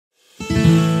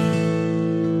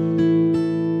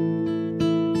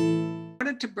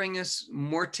to bring us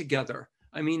more together.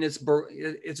 I mean, it's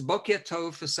Boker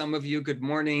Tov for some of you, good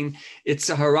morning. It's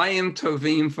Harayim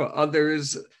Tovim for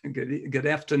others, good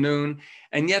afternoon.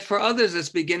 And yet for others, it's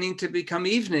beginning to become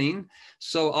evening.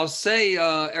 So I'll say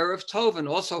Erev Tov and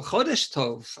also Chodesh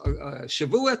Tov,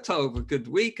 Shavua Tov, a good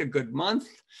week, a good month.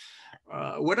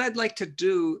 What I'd like to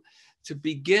do to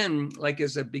begin, like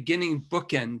as a beginning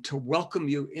bookend, to welcome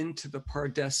you into the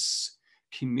Pardes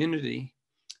community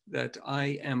that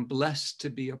I am blessed to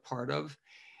be a part of,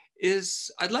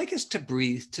 is I'd like us to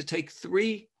breathe, to take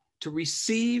three, to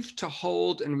receive, to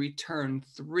hold, and return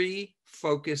 3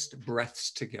 focused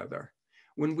breaths together.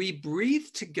 When we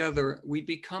breathe together, we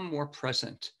become more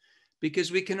present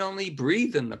because we can only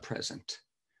breathe in the present.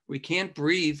 We can't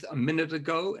breathe a minute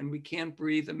ago and we can't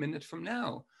breathe a minute from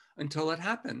now until it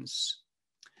happens.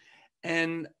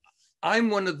 And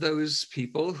I'm one of those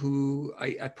people who,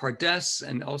 at Pardes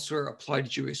and elsewhere, applied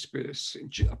Jewish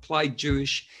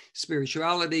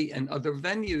spirituality and other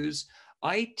venues,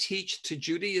 I teach to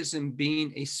Judaism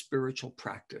being a spiritual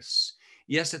practice.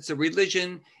 Yes, it's a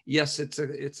religion. Yes, it's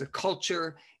a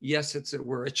culture. Yes,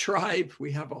 we're a tribe.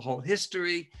 We have a whole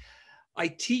history. I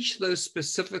teach those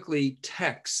specifically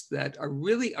texts that are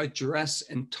really address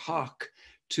and talk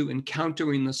to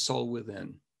encountering the soul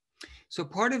within. So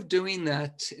part of doing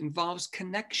that involves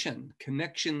connection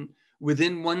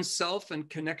within oneself and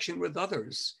connection with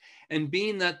others. And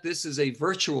being that this is a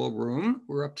virtual room,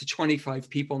 we're up to 25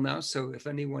 people now, so if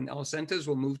anyone else enters,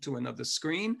 we'll move to another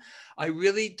screen. I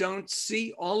really don't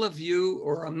see all of you,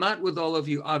 or I'm not with all of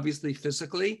you, obviously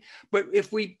physically, but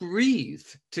if we breathe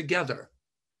together,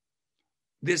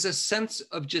 there's a sense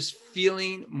of just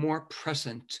feeling more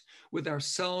present with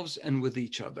ourselves and with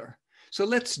each other. So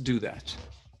let's do that.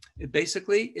 It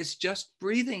basically is just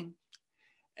breathing,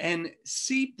 and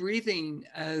see breathing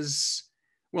as,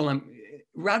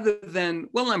 rather than,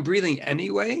 I'm breathing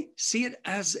anyway, see it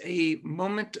as a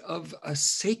moment of a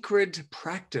sacred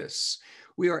practice.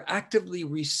 We are actively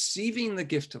receiving the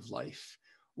gift of life.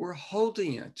 We're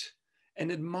holding it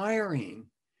and admiring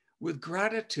with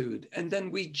gratitude, and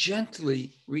then we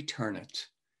gently return it.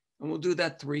 And we'll do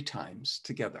that 3 times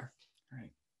together. All right.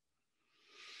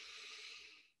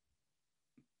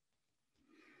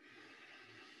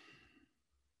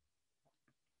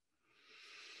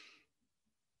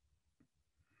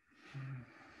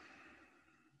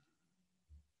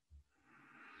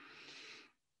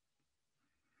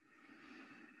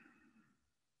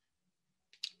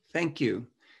 Thank you.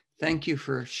 Thank you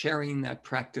for sharing that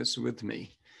practice with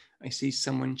me. I see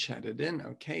someone chatted in.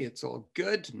 Okay, it's all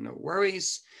good. No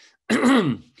worries.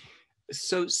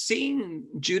 So seeing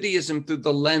Judaism through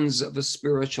the lens of a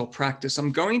spiritual practice,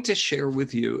 I'm going to share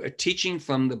with you a teaching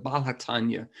from the Ba'al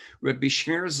HaTanya, Rabbi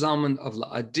Shneur Zalman of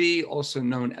Liadi, also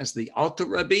known as the Alter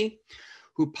Rebbe,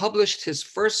 who published his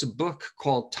first book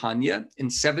called Tanya in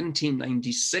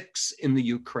 1796 in the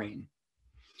Ukraine.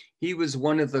 He was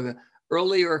one of the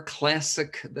earlier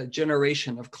the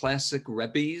generation of classic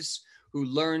Rebbes who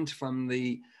learned from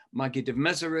the Maggid of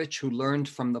Mezerich, who learned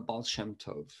from the Baal Shem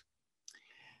Tov.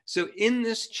 So in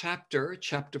this chapter,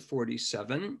 chapter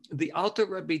 47, the Alter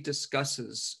Rebbe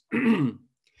discusses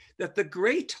that the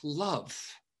great love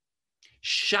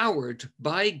showered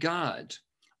by God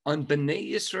on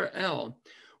Bnei Yisrael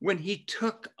when he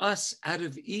took us out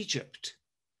of Egypt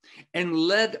and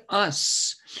led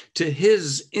us to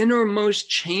his innermost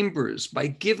chambers by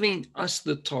giving us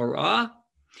the Torah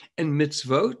and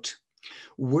mitzvot,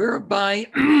 whereby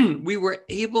we were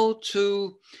able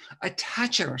to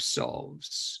attach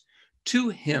ourselves to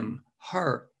him,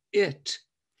 her, it,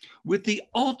 with the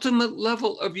ultimate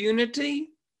level of unity,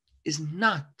 is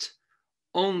not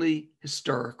only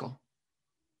historical.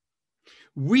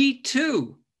 We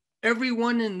too,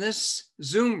 everyone in this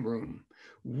Zoom room,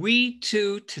 we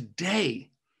too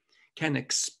today can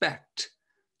expect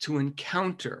to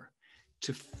encounter,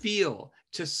 to feel,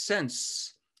 to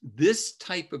sense this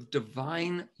type of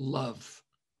divine love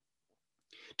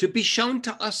to be shown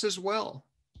to us as well,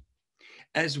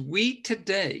 as we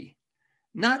today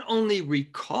not only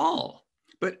recall,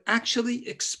 but actually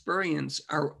experience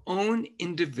our own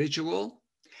individual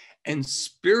and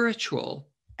spiritual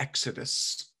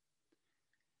exodus.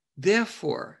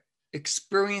 Therefore,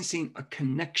 experiencing a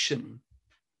connection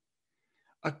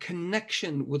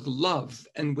with love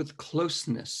and with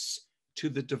closeness to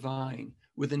the divine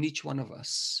within each one of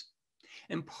us.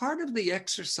 And part of the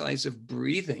exercise of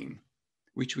breathing,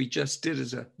 which we just did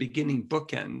as a beginning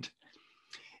bookend,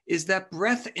 is that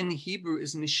breath in Hebrew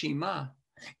is neshima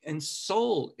and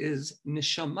soul is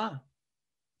neshama.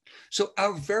 So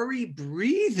our very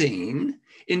breathing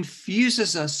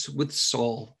infuses us with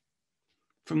soul.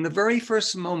 From the very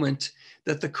first moment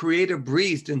that the Creator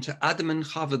breathed into Adam and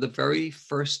Chava, the very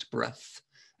first breath.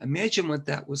 Imagine what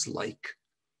that was like,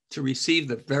 to receive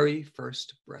the very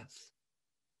first breath.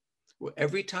 Well,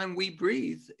 every time we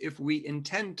breathe, if we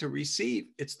intend to receive,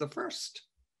 it's the first.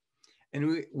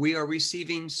 And we are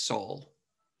receiving soul.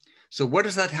 So what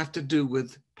does that have to do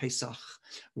with Pesach?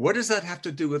 What does that have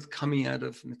to do with coming out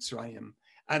of Mitzrayim,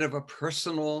 out of a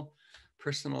personal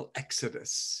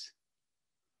exodus?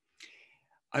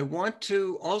 I want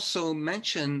to also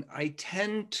mention, I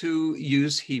tend to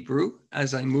use Hebrew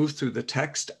as I move through the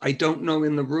text. I don't know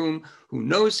in the room who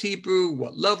knows Hebrew,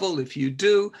 what level, if you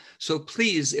do. So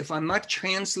please, if I'm not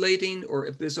translating or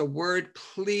if there's a word,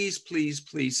 please, please,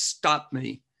 please stop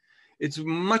me. It's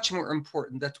much more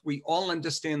important that we all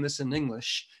understand this in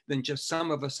English than just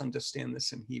some of us understand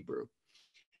this in Hebrew.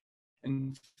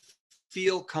 And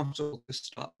feel comfortable to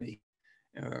stop me.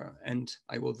 And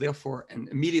I will therefore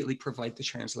immediately provide the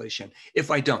translation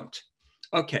if I don't.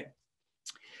 Okay,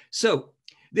 so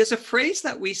there's a phrase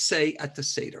that we say at the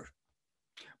Seder.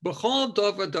 And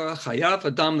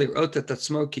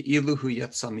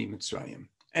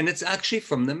it's actually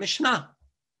from the Mishnah.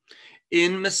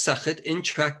 In Masechet, in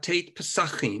Tractate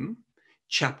Pesachim,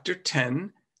 chapter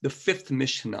 10, the 5th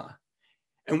Mishnah.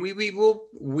 And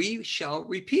we shall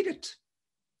repeat it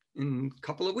in a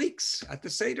couple of weeks at the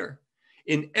Seder.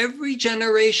 In every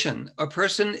generation, a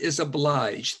person is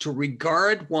obliged to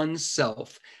regard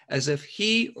oneself as if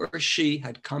he or she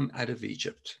had come out of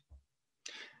Egypt.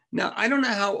 Now, I don't know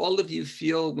how all of you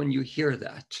feel when you hear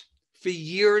that. For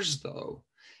years, though,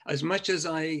 as much as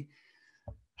I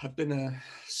have been a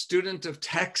student of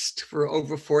text for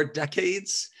over 4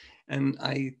 decades, and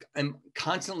I am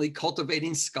constantly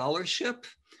cultivating scholarship,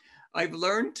 I've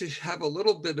learned to have a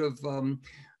little bit of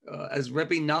as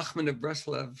Rebbe Nachman of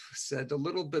Breslev said, a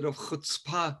little bit of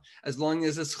chutzpah, as long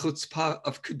as it's chutzpah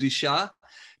of kedusha,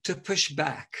 to push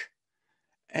back.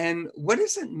 And what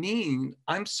does it mean?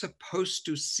 I'm supposed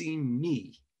to see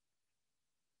me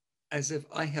as if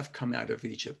I have come out of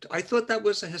Egypt. I thought that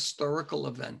was a historical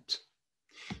event.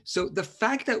 So the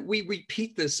fact that we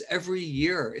repeat this every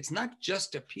year, it's not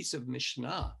just a piece of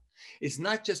Mishnah. It's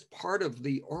not just part of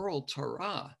the oral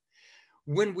Torah.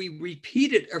 When we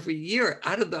repeat it every year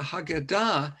out of the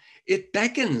Haggada, it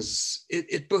beckons,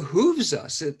 it behooves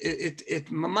us, it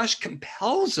mamash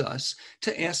compels us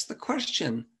to ask the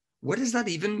question, what does that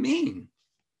even mean?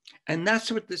 And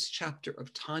that's what this chapter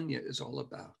of Tanya is all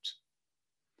about.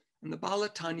 And the Ba'al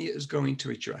HaTanya is going to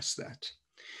address that.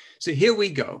 So here we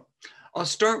go. I'll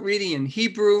start reading in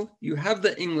Hebrew. You have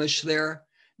the English there.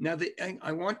 Now,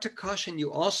 I want to caution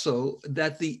you also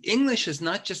that the English is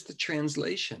not just the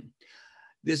translation.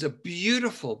 There's a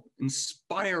beautiful,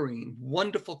 inspiring,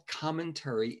 wonderful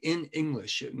commentary in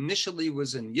English. It initially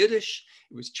was in Yiddish.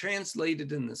 It was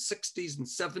translated in the 60s and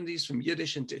 70s from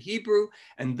Yiddish into Hebrew,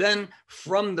 and then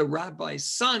from the rabbi's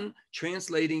son,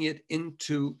 translating it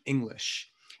into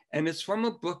English. And it's from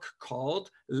a book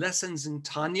called Lessons in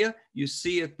Tanya. You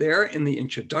see it there in the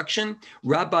introduction.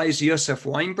 Rabbis Yosef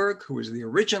Weinberg, who was the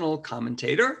original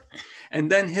commentator,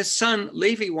 and then his son,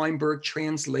 Levi Weinberg,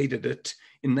 translated it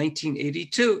in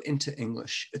 1982 into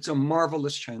English. It's a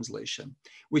marvelous translation,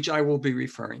 which I will be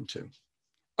referring to.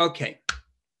 Okay.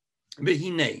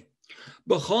 V'hinei,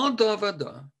 b'chol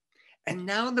davada. And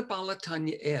now the Ba'al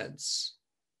HaTanya adds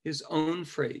his own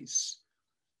phrase,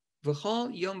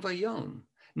 v'chol yom v'yom.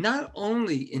 Not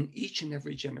only in each and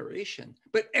every generation,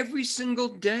 but every single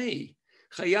day.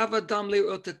 Chayav adam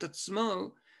le'ot et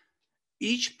atzmo.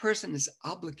 Each person is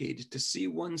obligated to see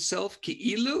oneself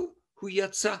ki'ilu hu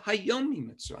yatsa hayom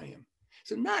mitzrayim.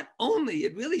 So not only,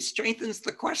 it really strengthens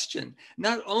the question,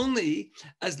 not only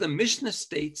as the Mishnah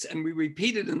states, and we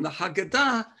repeat it in the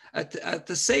Haggada at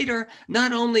the Seder,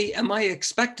 not only am I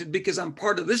expected, because I'm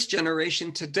part of this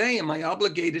generation today, am I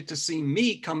obligated to see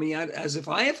me coming out as if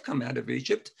I have come out of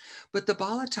Egypt, but the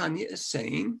Ba'al HaTanya is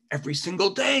saying every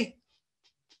single day.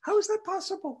 How is that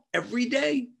possible? Every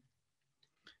day.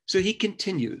 So he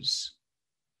continues,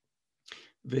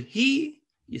 V'hi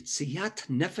Yitziyat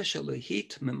nefesh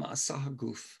Elohit mima'asah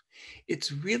haguf.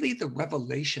 It's really the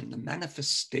revelation, the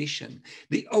manifestation,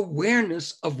 the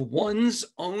awareness of one's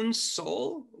own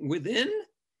soul within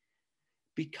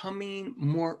becoming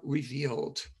more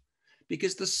revealed,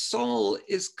 because the soul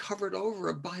is covered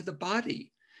over by the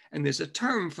body. And there's a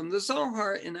term from the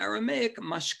Zohar in Aramaic,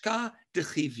 mashka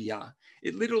dechivya.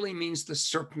 It literally means the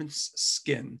serpent's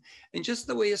skin. And just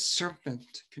the way a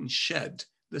serpent can shed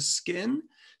the skin,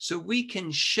 so we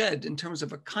can shed, in terms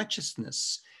of a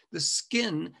consciousness, the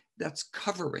skin that's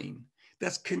covering,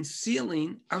 that's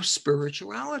concealing our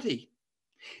spirituality.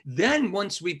 Then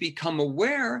once we become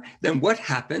aware, then what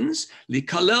happens?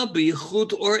 Likalel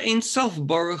b'yichud or ein sof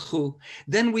baruch hu.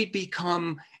 Then we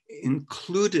become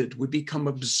included, we become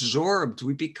absorbed,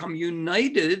 we become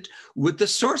united with the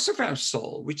source of our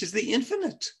soul, which is the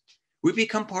infinite. We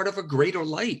become part of a greater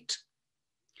light.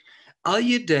 Al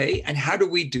Yadei, and how do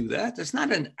we do that? It's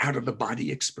not an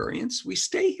out-of-the-body experience. We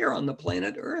stay here on the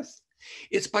planet Earth.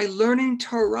 It's by learning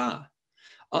Torah.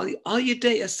 Al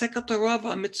Yadei Aseket Torah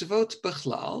v'mitzvot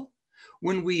b'chlal,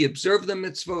 when we observe the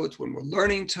mitzvot, when we're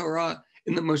learning Torah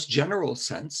in the most general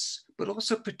sense, but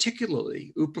also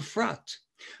particularly, upefrat,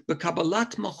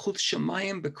 b'kabbalat malchut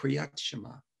shemayim b'kriyat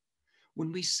shema.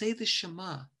 When we say the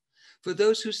Shema, for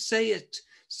those who say it,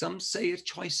 some say it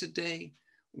twice a day,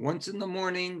 once in the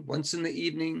morning, once in the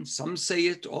evening. Some say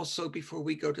it also before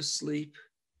we go to sleep.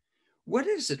 What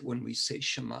is it when we say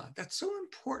Shema? That's so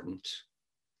important.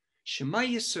 Shema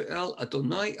Yisrael,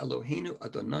 Adonai Eloheinu,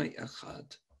 Adonai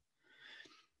Echad.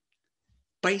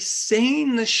 By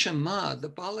saying the Shema, the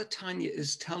Ba'al HaTanya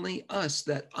is telling us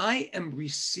that I am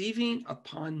receiving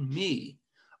upon me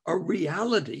a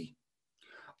reality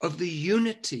of the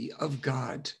unity of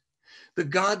God. The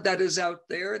God that is out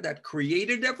there, that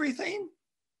created everything,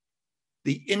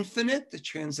 the infinite, the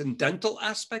transcendental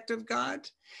aspect of God,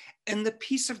 and the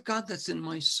peace of God that's in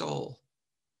my soul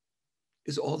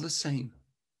is all the same.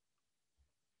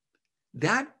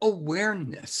 That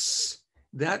awareness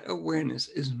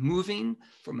is moving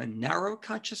from a narrow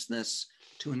consciousness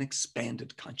to an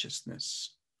expanded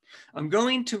consciousness. I'm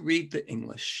going to read the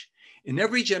English. In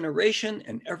every generation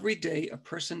and every day, a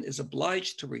person is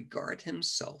obliged to regard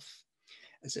himself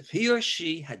as if he or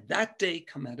she had that day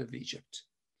come out of Egypt.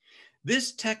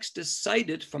 This text is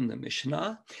cited from the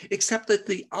Mishnah, except that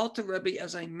the Alter Rebbe,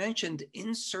 as I mentioned,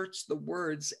 inserts the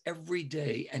words every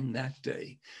day and that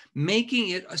day, making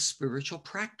it a spiritual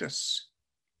practice.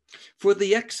 For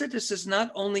the Exodus is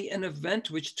not only an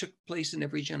event which took place in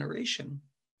every generation,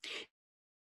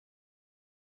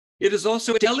 it is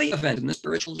also a daily event in the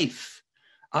spiritual life.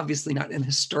 Obviously not in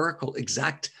historical,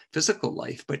 exact physical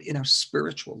life, but in our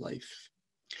spiritual life.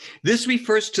 This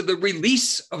refers to the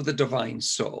release of the divine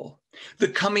soul, the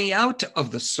coming out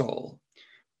of the soul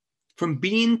from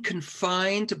being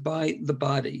confined by the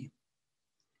body,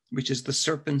 which is the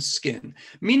serpent's skin.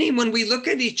 Meaning when we look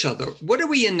at each other, what do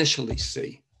we initially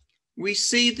see? We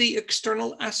see the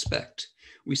external aspect.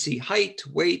 We see height,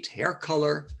 weight, hair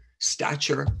color,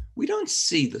 stature. We don't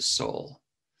see the soul,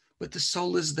 but the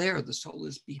soul is there. The soul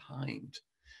is behind.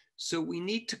 So we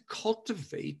need to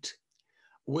cultivate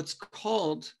what's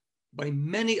called by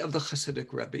many of the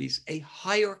Hasidic Rebbes a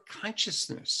higher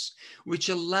consciousness, which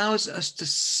allows us to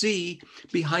see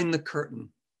behind the curtain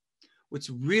what's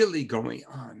really going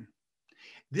on.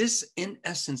 This, in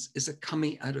essence, is a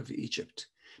coming out of Egypt,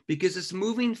 because it's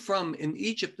moving from, in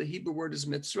Egypt, the Hebrew word is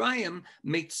Mitzrayim.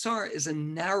 Meitzar is a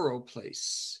narrow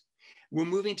place. We're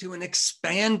moving to an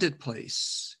expanded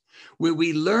place where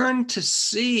we learn to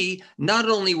see not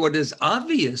only what is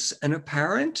obvious and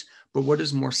apparent, but what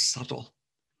is more subtle.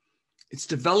 It's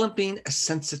developing a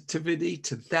sensitivity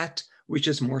to that which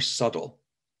is more subtle.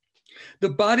 The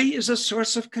body is a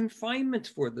source of confinement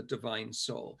for the divine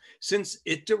soul, since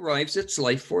it derives its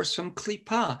life force from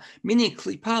klipa, meaning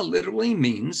klipa literally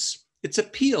means it's a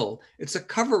peel, it's a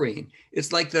covering.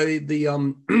 It's like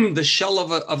the shell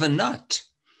of a nut.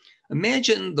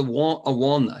 Imagine a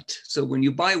walnut. So when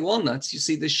you buy walnuts, you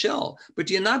see the shell, but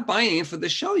you're not buying it for the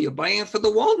shell, you're buying it for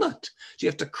the walnut. So you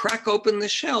have to crack open the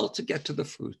shell to get to the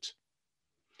fruit.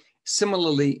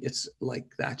 Similarly, it's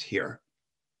like that here.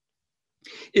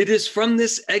 It is from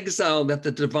this exile that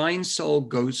the divine soul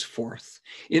goes forth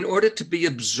in order to be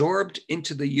absorbed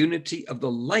into the unity of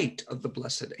the light of the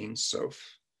blessed Ein Sof.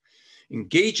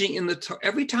 Engaging in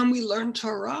every time we learn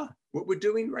Torah, what we're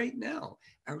doing right now,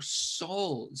 our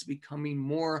soul is becoming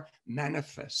more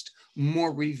manifest,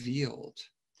 more revealed.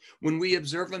 When we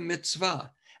observe a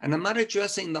mitzvah, and I'm not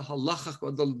addressing the halachic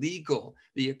or the legal,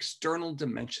 the external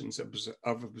dimensions of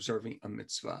observing a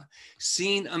mitzvah,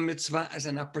 seeing a mitzvah as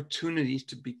an opportunity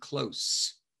to be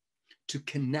close, to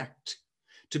connect,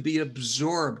 to be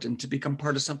absorbed and to become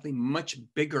part of something much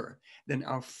bigger than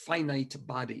our finite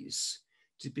bodies,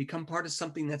 to become part of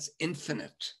something that's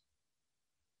infinite.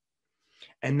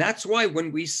 And that's why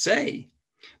when we say,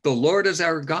 the Lord is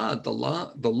our God, the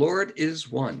Lord is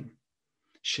one.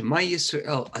 Shema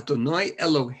Yisrael, Adonai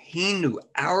Eloheinu,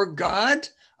 our God,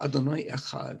 Adonai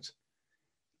Echad.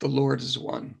 The Lord is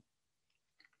one.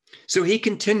 So he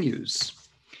continues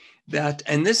that,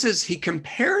 and he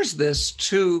compares this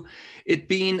to it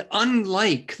being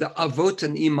unlike the Avot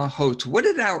and Imahot. What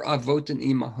did our Avot and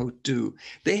Imahot do?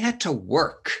 They had to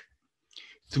work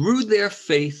Through their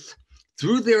faith,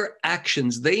 through their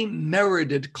actions, they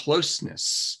merited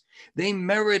closeness. They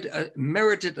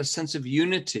merited a sense of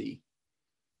unity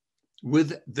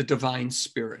with the divine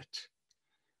spirit.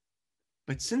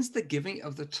 But since the giving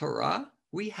of the Torah,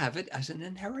 we have it as an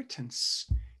inheritance.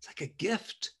 It's like a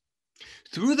gift.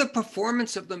 Through the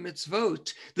performance of the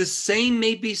mitzvot, the same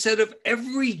may be said of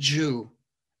every Jew.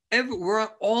 We're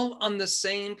all on the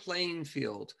same playing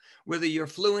field, whether you're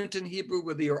fluent in Hebrew,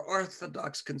 whether you're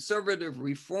Orthodox, conservative,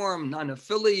 Reform,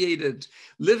 non-affiliated,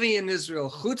 living in Israel,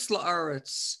 chutz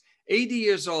la'aretz, 80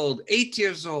 years old, 8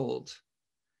 years old.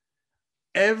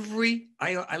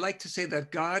 I like to say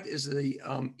that God is the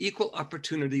equal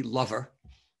opportunity lover.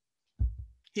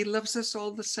 He loves us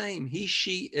all the same, he,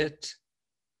 she, it.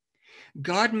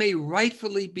 God may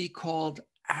rightfully be called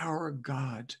our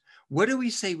God. What do we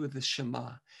say with the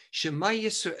Shema? Shema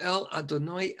Yisrael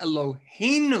Adonai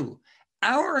Eloheinu,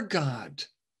 our God.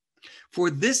 For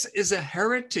this is a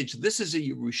heritage, this is a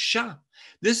Yerusha,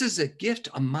 this is a gift,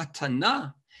 a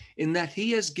matana, in that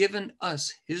he has given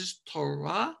us his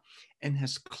Torah and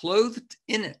has clothed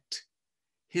in it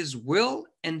his will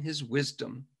and his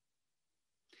wisdom.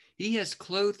 He has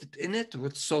clothed in it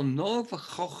with sono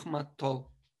v'chochmato,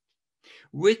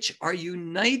 which are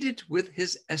united with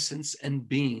his essence and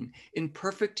being in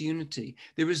perfect unity.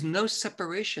 There is no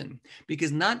separation,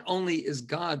 because not only is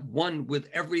God one with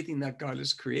everything that God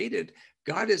has created,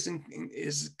 God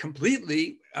is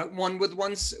completely one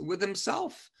with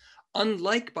himself.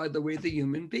 Unlike, by the way, the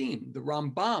human being. The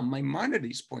Rambam,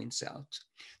 Maimonides, points out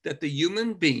that the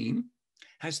human being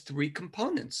has three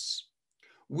components.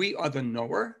 We are the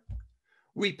knower.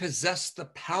 We possess the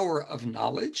power of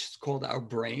knowledge. It's called our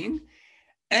brain.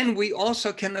 And we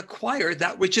also can acquire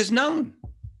that which is known.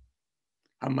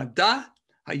 Hamada,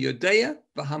 hayodea,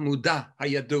 v'hamuda,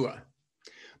 hayadua.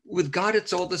 With God,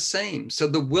 it's all the same. So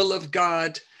the will of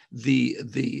God, the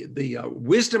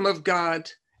wisdom of God,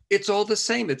 it's all the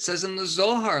same. It says in the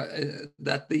Zohar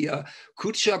that the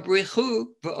kutsha brichu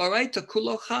v'oraita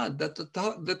kulochad, that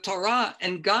the Torah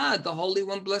and God, the Holy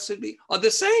One, blessed be, are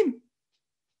the same.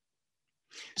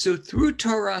 So through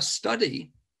Torah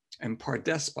study, and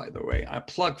Pardes, by the way, I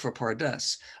plug for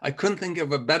Pardes, I couldn't think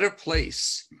of a better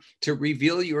place to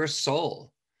reveal your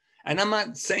soul. And I'm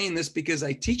not saying this because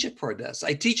I teach at Pardes.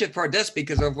 I teach at Pardes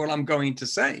because of what I'm going to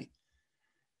say.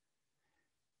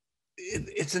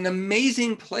 It's an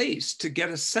amazing place to get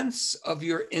a sense of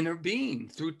your inner being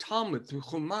through Talmud, through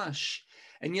Chumash.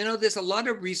 And you know, there's a lot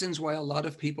of reasons why a lot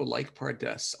of people like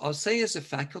Pardes. I'll say as a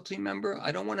faculty member,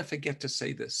 I don't want to forget to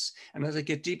say this. And as I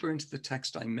get deeper into the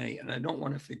text, I may, and I don't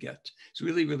want to forget. It's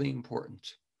really, really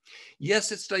important.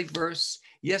 Yes, it's diverse.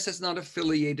 Yes, it's not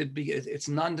affiliated, it's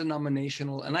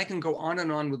non-denominational. And I can go on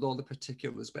and on with all the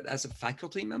particulars. But as a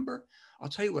faculty member, I'll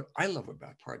tell you what I love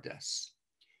about Pardes.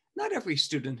 Not every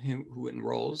student who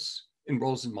enrolls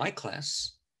in my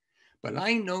class, but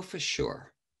I know for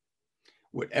sure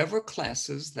whatever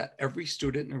classes that every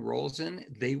student enrolls in,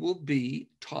 they will be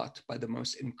taught by the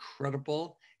most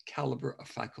incredible caliber of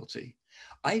faculty.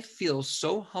 I feel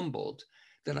so humbled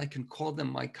that I can call them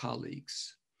my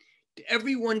colleagues.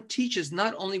 Everyone teaches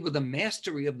not only with a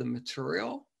mastery of the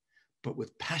material, but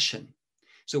with passion.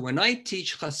 So when I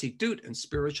teach Chassidut and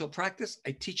spiritual practice,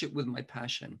 I teach it with my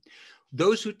passion.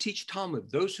 Those who teach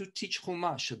Talmud, those who teach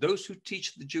Chumash, those who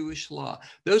teach the Jewish law,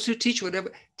 those who teach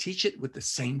whatever, teach it with the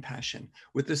same passion,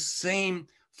 with the same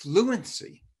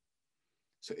fluency.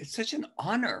 So it's such an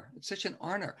honor. It's such an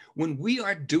honor. When we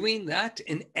are doing that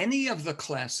in any of the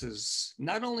classes,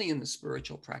 not only in the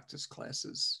spiritual practice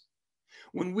classes,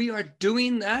 when we are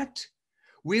doing that,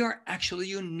 we are actually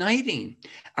uniting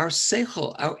our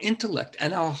seichel, our intellect,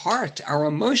 and our heart, our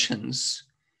emotions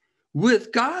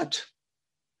with God.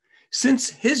 Since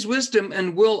his wisdom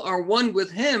and will are one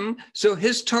with him, so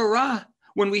his Torah,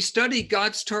 when we study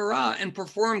God's Torah and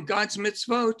perform God's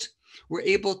mitzvot, we're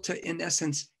able to, in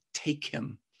essence, take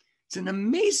him. It's an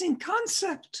amazing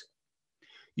concept.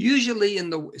 Usually,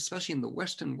 especially in the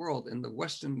Western world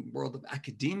of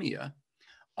academia,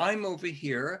 I'm over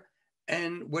here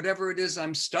and whatever it is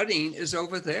I'm studying is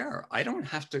over there. I don't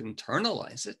have to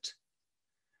internalize it.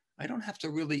 I don't have to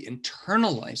really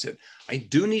internalize it. I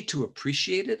do need to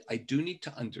appreciate it. I do need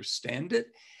to understand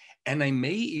it. And I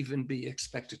may even be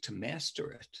expected to master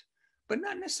it, but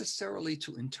not necessarily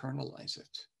to internalize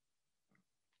it.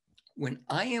 When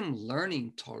I am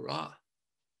learning Torah,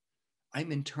 I'm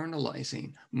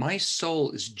internalizing. My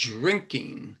soul is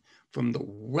drinking from the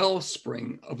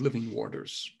wellspring of living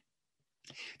waters.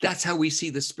 That's how we see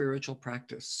the spiritual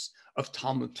practice of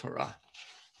Talmud Torah.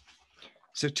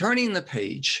 So turning the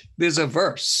page, there's a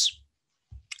verse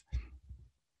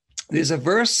There's a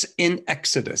verse in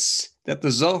Exodus that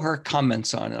the Zohar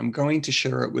comments on. I'm going to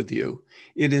share it with you.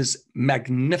 It is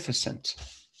magnificent.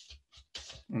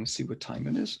 I want to see what time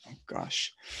it is. Oh,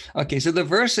 gosh. Okay, so the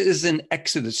verse is in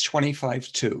Exodus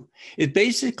 25:2. It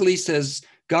basically says,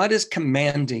 God is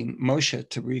commanding Moshe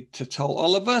to tell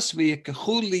all of us,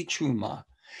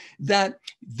 that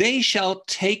they shall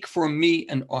take for me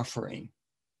an offering.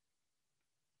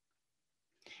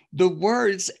 The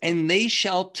words, and they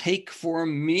shall take for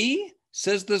me,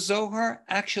 says the Zohar,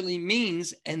 actually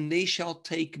means, and they shall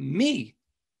take me,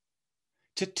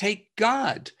 to take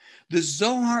God. The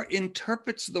Zohar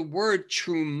interprets the word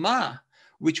truma,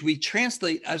 which we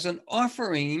translate as an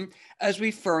offering, as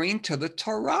referring to the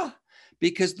Torah,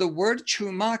 because the word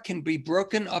truma can be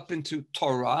broken up into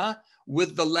Torah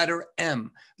with the letter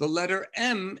M. The letter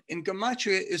M in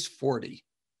Gematria is 40.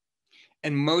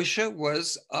 And Moshe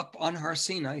was up on Har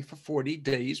Sinai for 40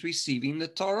 days receiving the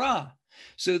Torah.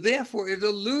 So therefore, it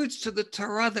alludes to the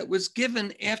Torah that was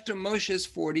given after Moshe's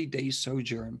 40-day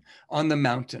sojourn on the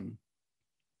mountain.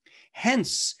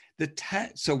 Hence,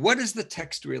 so what is the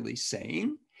text really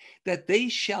saying? That they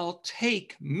shall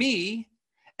take me,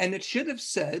 and it should have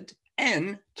said,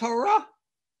 and Torah.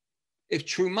 If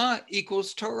Truma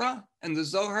equals Torah, and the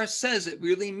Zohar says it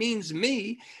really means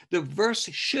me, the verse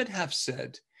should have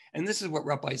said, and this is what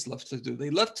rabbis love to do. They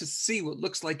love to see what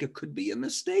looks like it could be a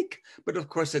mistake, but of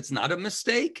course it's not a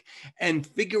mistake. And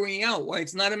figuring out why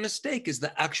it's not a mistake is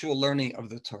the actual learning of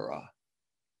the Torah.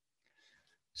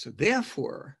 So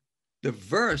therefore, the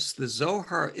verse the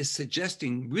Zohar is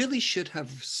suggesting really should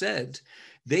have said,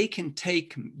 they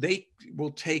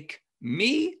will take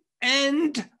me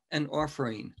and an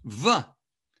offering,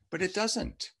 but it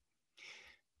doesn't.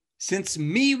 Since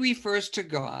me refers to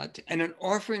God and an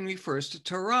offering refers to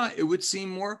Torah, it would seem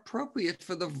more appropriate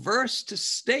for the verse to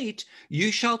state,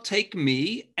 you shall take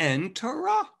me and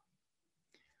Torah.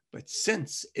 But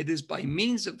since it is by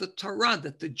means of the Torah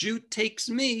that the Jew takes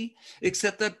me,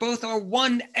 except that both are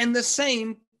one and the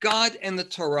same, God and the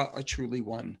Torah are truly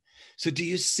one. So do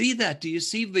you see that? Do you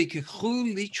see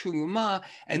v'kechu li truma,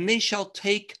 and they shall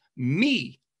take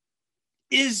me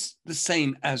is the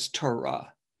same as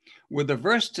Torah? Were the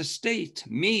verse to state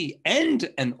me and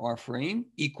an offering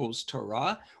equals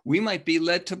Torah, we might be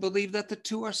led to believe that the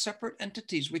two are separate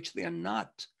entities, which they are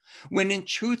not, when in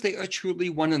truth they are truly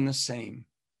one and the same.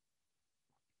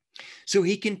 So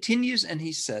he continues and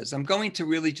he says, I'm going to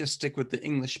really just stick with the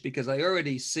English because I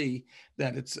already see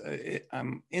that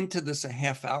I'm into this a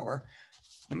half hour.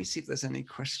 Let me see if there's any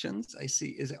questions. I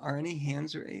see, are any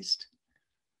hands raised?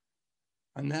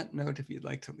 On that note, if you'd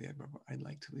like to leave, I'd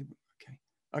like to leave.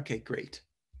 Okay, great.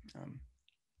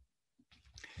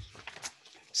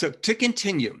 So to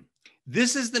continue,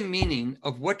 this is the meaning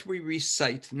of what we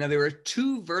recite. Now, there are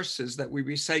two verses that we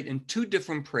recite in two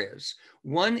different prayers.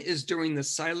 One is during the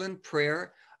silent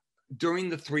prayer during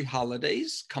the 3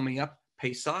 holidays coming up,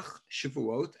 Pesach,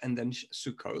 Shavuot, and then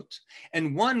Sukkot.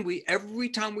 And one, every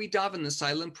time we daven the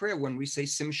silent prayer, when we say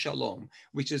Sim Shalom,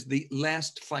 which is the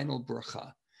last final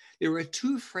bracha. There are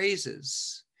two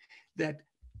phrases that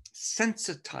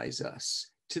sensitize us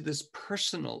to this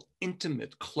personal,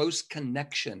 intimate, close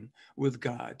connection with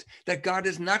God. That God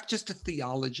is not just a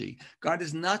theology. God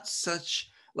is not such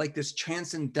like this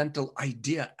transcendental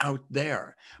idea out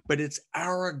there, but it's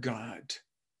our God,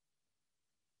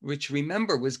 which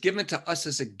remember was given to us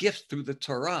as a gift through the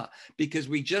Torah, because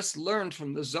we just learned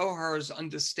from the Zohar's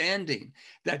understanding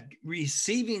that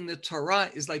receiving the Torah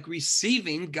is like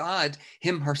receiving God,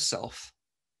 him herself.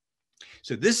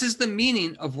 So this is the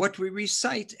meaning of what we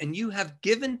recite, and you have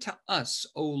given to us,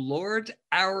 O Lord,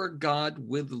 our God,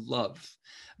 with love.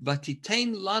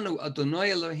 Vatitein lanu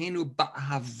Adonai Eloheinu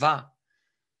ba'ahava.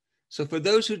 So for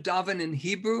those who daven in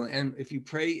Hebrew, and if you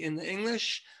pray in the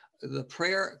English, the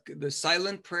prayer, the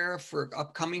silent prayer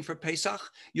upcoming for Pesach,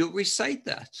 you'll recite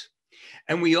that.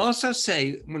 And we also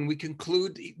say, when we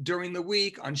conclude during the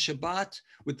week on Shabbat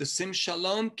with the Sim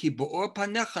Shalom, Ki bo'or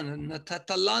panecha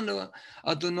natata lanu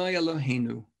Adonai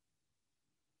Eloheinu.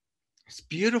 It's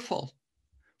beautiful.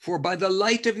 For by the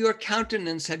light of your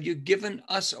countenance have you given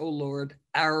us, O Lord,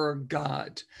 our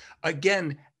God.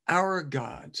 Again, our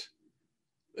God.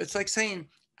 It's like saying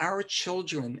our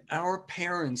children, our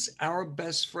parents, our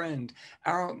best friend,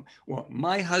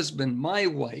 my husband, my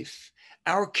wife,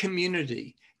 our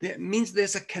community. That means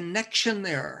there's a connection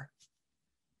there.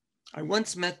 I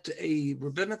once met a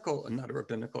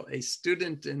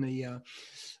student in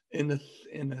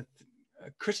a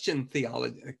Christian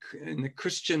theology, in the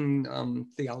Christian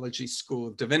theology school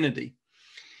of divinity.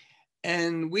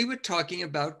 And we were talking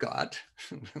about God.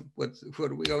 What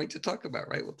are we going to talk about,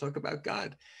 right? We'll talk about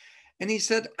God. And he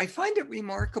said, I find it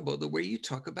remarkable the way you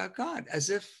talk about God, as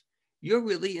if you're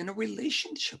really in a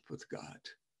relationship with God.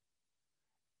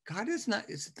 God is not,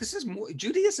 this is more,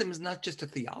 Judaism is not just a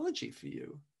theology for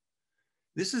you.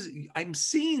 This is, I'm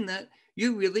seeing that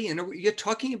you're really you're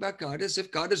talking about God as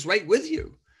if God is right with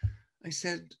you. I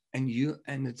said, and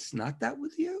it's not that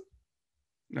with you?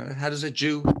 No, how does a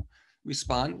Jew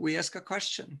respond? We ask a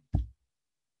question.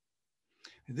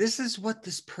 This is what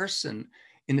this person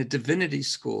in a divinity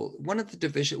school, one of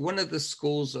the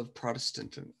schools of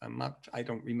Protestant, I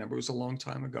don't remember, it was a long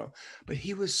time ago, but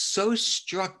he was so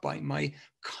struck by my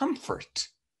comfort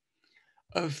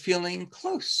of feeling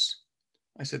close.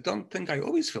 I said, don't think I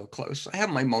always feel close. I have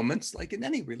my moments like in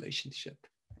any relationship,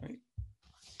 right?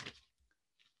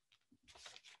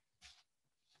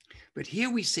 But here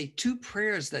we say two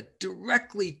prayers that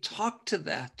directly talk to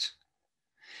that.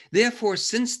 Therefore,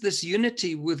 since this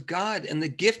unity with God and the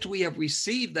gift we have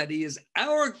received, that he is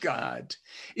our God,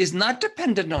 is not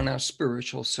dependent on our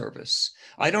spiritual service.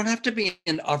 I don't have to be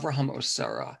an Avraham or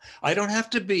Sarah. I don't have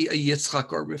to be a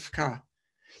Yitzchak or Rivka.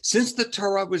 Since the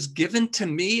Torah was given to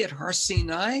me at Har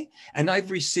Sinai and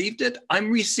I've received it, I'm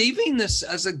receiving this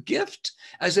as a gift,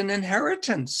 as an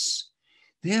inheritance.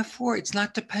 Therefore, it's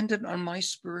not dependent on my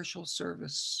spiritual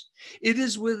service. It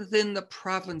is within the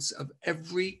province of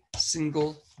every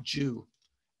single Jew.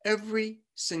 Every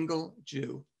single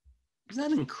Jew. Isn't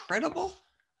that incredible?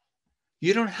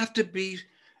 You don't have to be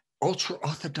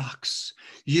ultra-Orthodox.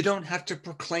 You don't have to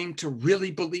proclaim to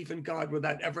really believe in God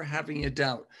without ever having a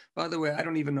doubt. By the way, I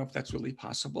don't even know if that's really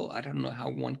possible. I don't know how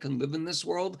one can live in this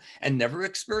world and never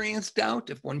experience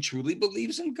doubt if one truly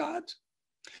believes in God.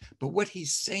 But what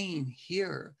he's saying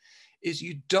here is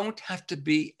you don't have to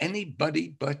be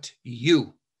anybody but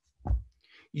you.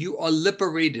 You are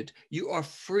liberated. You are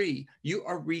free. You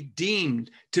are redeemed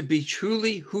to be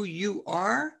truly who you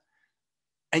are.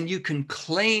 And you can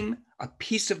claim a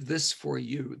piece of this for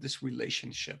you, this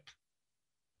relationship.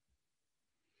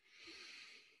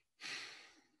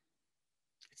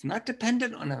 It's not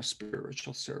dependent on our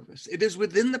spiritual service. It is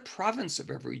within the province of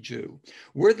every Jew.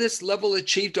 Were this level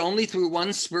achieved only through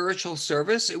one spiritual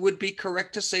service, it would be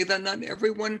correct to say that not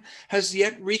everyone has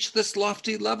yet reached this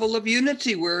lofty level of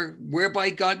unity whereby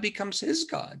God becomes his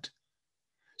God.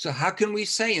 So how can we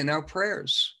say in our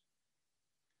prayers?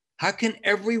 How can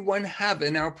everyone have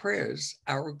in our prayers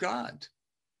our God?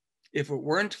 If it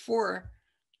weren't for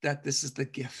that, this is the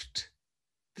gift.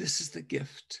 This is the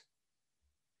gift.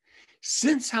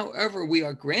 Since, however, we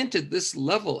are granted this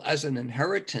level as an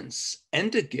inheritance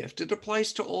and a gift, it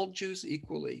applies to all Jews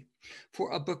equally.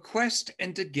 For a bequest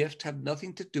and a gift have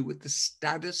nothing to do with the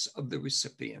status of the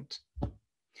recipient.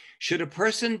 Should a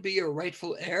person be a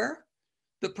rightful heir,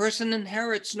 the person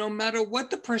inherits no matter what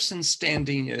the person's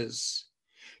standing is.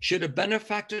 Should a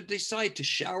benefactor decide to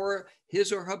shower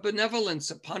his or her benevolence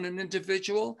upon an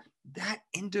individual, that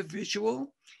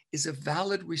individual is a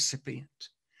valid recipient,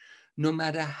 no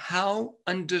matter how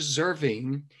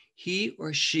undeserving he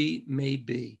or she may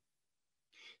be.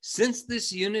 Since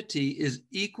this unity is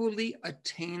equally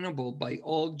attainable by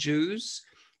all Jews,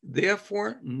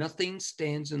 therefore nothing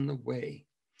stands in the way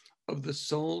of the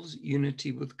soul's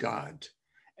unity with God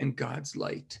and God's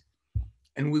light.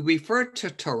 And we refer to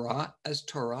Torah as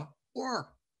Torah,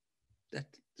 or that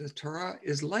the Torah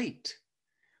is light.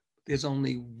 There's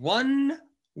only one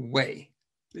way.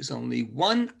 There's only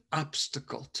one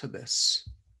obstacle to this.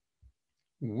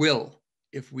 Will.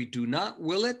 If we do not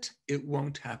will it, it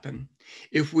won't happen.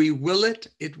 If we will it,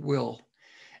 it will.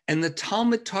 And the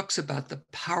Talmud talks about the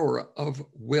power of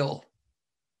will.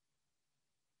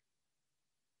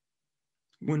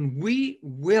 When we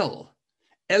will,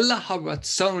 Ella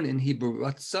haratzon in Hebrew,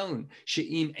 ratzon,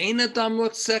 she'im ein adam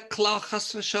rotzeh klal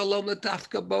chas v'shalom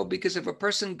l'dafka bo, because if a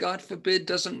person, God forbid,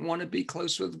 doesn't want to be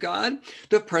close with God,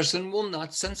 the person will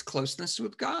not sense closeness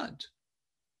with God.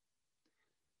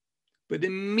 But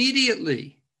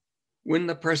immediately, when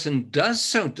the person does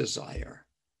so desire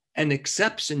and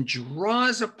accepts and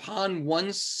draws upon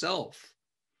oneself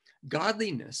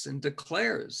godliness and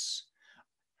declares,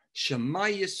 Shema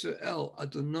Yisrael,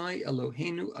 Adonai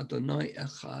Eloheinu, Adonai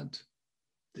Echad.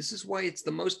 This is why it's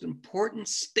the most important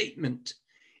statement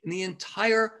in the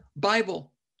entire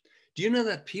Bible. Do you know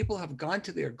that people have gone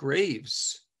to their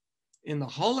graves in the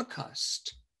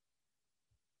Holocaust?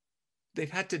 I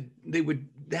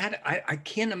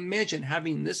can't imagine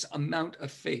having this amount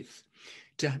of faith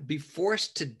to be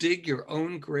forced to dig your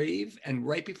own grave, and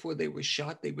right before they were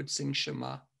shot, they would sing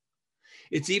Shema.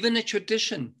 It's even a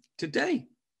tradition today.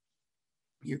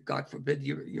 God forbid,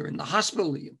 you're in the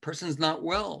hospital, your person's not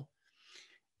well,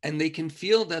 and they can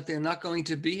feel that they're not going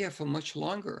to be here for much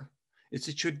longer. It's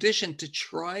a tradition to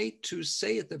try to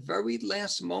say at the very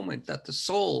last moment that the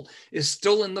soul is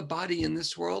still in the body in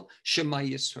this world, Shema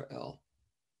Yisrael.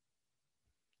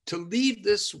 To leave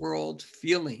this world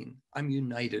feeling I'm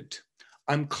united,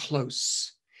 I'm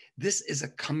close. This is a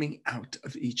coming out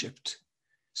of Egypt.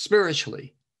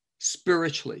 Spiritually,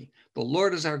 the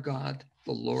Lord is our God,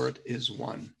 the Lord is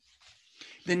one.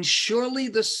 Then surely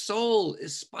the soul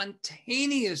is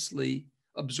spontaneously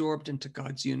absorbed into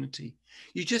God's unity.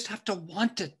 You just have to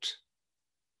want it.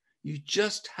 You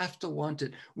just have to want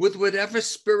it with whatever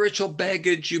spiritual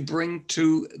baggage you bring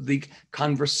to the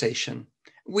conversation.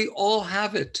 We all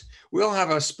have it. We all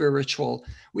have our spiritual,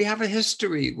 we have a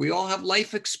history. We all have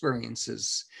life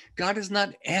experiences. God is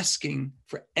not asking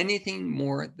for anything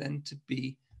more than to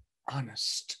be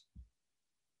honest.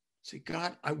 Say,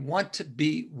 God, I want to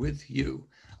be with you.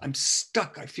 I'm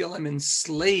stuck. I feel I'm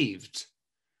enslaved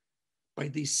by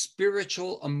these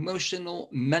spiritual, emotional,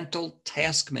 mental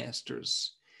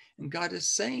taskmasters. And God is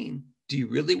saying, do you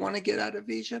really want to get out of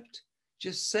Egypt?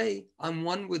 Just say, I'm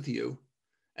one with you,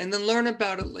 and then learn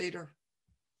about it later.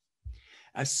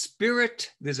 A spirit,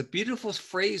 there's a beautiful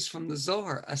phrase from the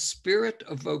Zohar, a spirit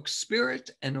evokes spirit,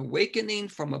 an awakening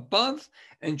from above,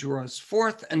 and draws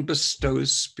forth and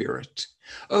bestows spirit,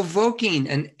 evoking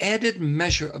an added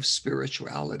measure of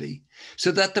spirituality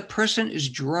so that the person is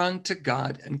drawn to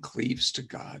God and cleaves to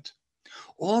God.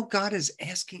 All God is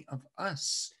asking of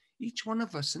us, each one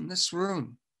of us in this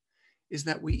room, is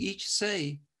that we each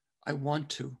say, I want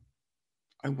to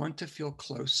feel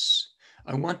close.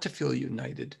 I want to feel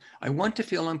united. I want to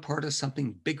feel I'm part of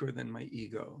something bigger than my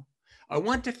ego. I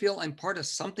want to feel I'm part of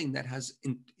something that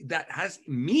has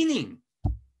meaning,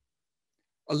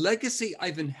 a legacy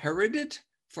I've inherited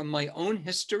from my own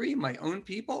history, my own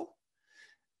people,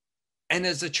 and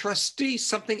as a trustee,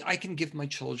 something I can give my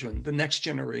children, the next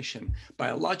generation,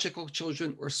 biological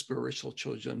children or spiritual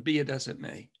children, be it as it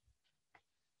may.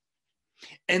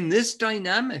 And this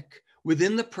dynamic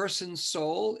within the person's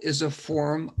soul is a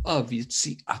form of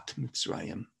Yitziat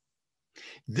Mitzrayim.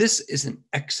 This is an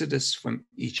exodus from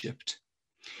Egypt.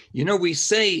 You know, we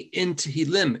say in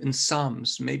Tehillim, in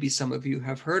Psalms, maybe some of you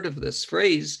have heard of this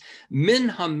phrase, Min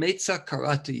hametzah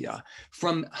karatiya,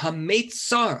 from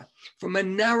hametzar, from a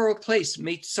narrow place.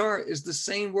 Metzar is the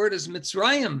same word as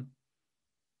Mitzrayim.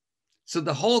 So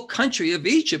the whole country of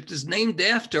Egypt is named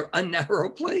after a narrow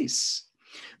place.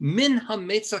 Min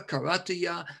hametzah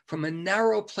karatiya, from a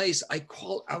narrow place I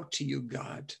call out to you,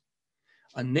 God.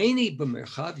 Aneni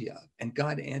b'merchavya, and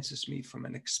God answers me from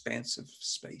an expansive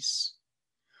space.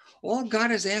 All God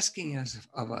is asking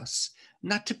of us,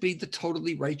 not to be the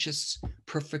totally righteous,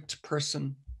 perfect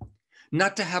person,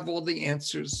 not to have all the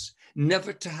answers,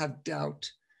 never to have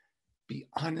doubt. Be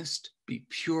honest, be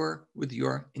pure with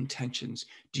your intentions.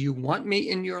 Do you want me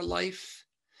in your life?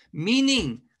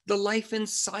 Meaning the life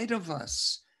inside of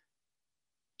us.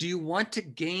 Do you want to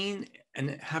gain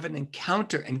and have an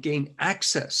encounter and gain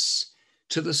access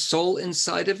to the soul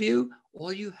inside of you?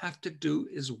 All you have to do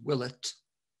is will it.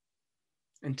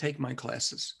 And take my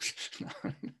classes.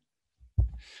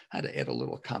 Had to add a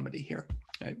little comedy here.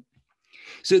 Right?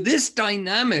 So this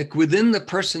dynamic within the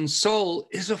person's soul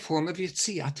is a form of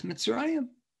Yitziat Mitzrayim.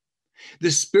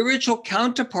 The spiritual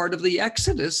counterpart of the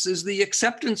Exodus is the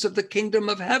acceptance of the kingdom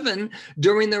of heaven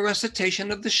during the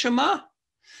recitation of the Shema,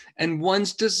 and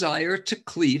one's desire to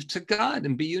cleave to God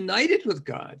and be united with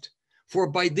God. For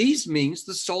by these means,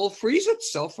 the soul frees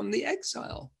itself from the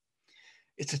exile.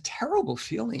 It's a terrible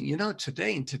feeling. You know,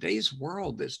 today, in today's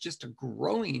world, there's just a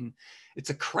growing, it's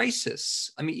a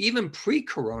crisis. I mean, even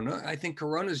pre-corona, I think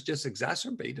corona's just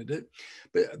exacerbated it,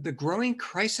 but the growing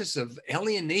crisis of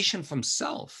alienation from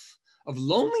self, of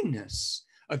loneliness,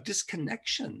 of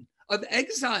disconnection, of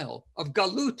exile, of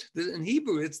galut. In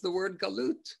Hebrew, it's the word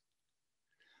galut.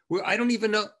 Where I don't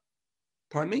even know,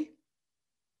 pardon me?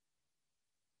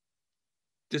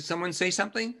 Did someone say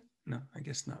something? No, I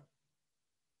guess not.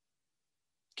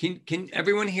 Can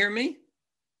everyone hear me?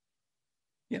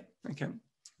 Yeah, okay.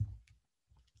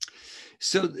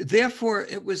 So therefore,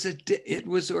 it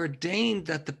was ordained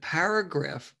that the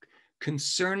paragraph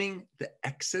concerning the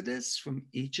Exodus from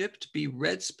Egypt be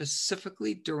read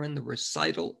specifically during the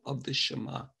recital of the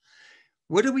Shema.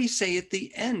 What do we say at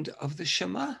the end of the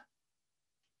Shema?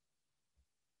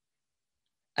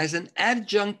 As an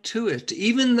adjunct to it,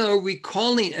 even though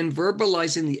recalling and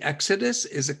verbalizing the Exodus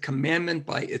is a commandment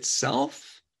by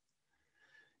itself,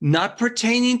 not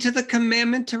pertaining to the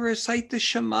commandment to recite the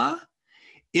Shema,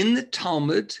 in the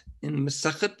Talmud, in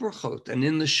Masechet Brachot, and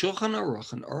in the Shulchan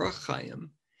Aruch and Orach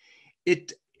Chaim,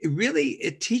 it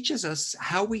teaches us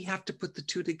how we have to put the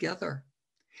two together.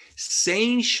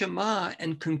 Saying Shema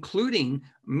and concluding,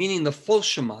 meaning the full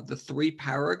Shema, the 3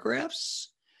 paragraphs,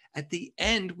 at the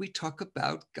end, we talk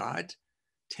about God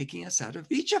taking us out of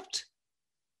Egypt.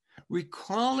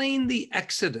 Recalling the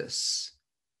Exodus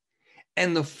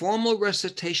and the formal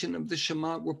recitation of the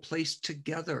Shema were placed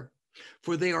together,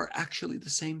 for they are actually the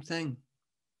same thing.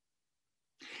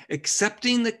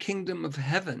 Accepting the kingdom of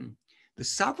heaven, the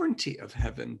sovereignty of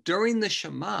heaven during the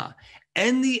Shema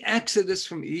and the Exodus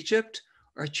from Egypt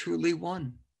are truly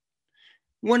one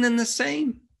and the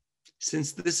same,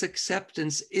 since this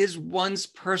acceptance is one's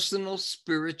personal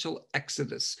spiritual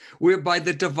exodus, whereby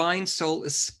the divine soul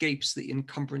escapes the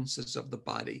encumbrances of the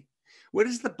body. What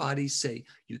does the body say?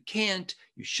 You can't,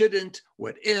 you shouldn't,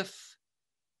 what if?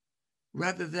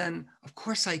 Rather than, of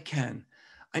course I can.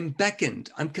 I'm beckoned,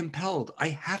 I'm compelled, I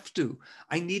have to,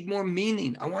 I need more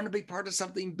meaning, I want to be part of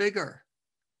something bigger.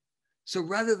 So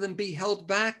rather than be held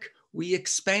back, we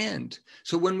expand.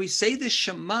 So when we say the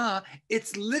Shema,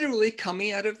 it's literally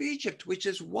coming out of Egypt, which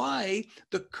is why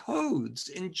the codes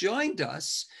enjoined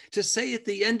us to say at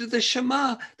the end of the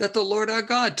Shema that the Lord our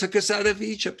God took us out of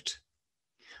Egypt.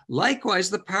 Likewise,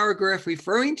 the paragraph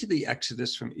referring to the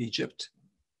Exodus from Egypt,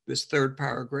 this 3rd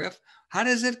paragraph, how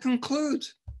does it conclude?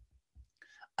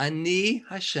 Ani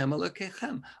Hashem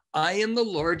Elokechem. I am the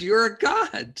Lord your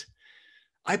God.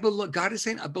 God is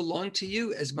saying, I belong to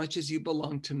you as much as you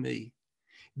belong to me.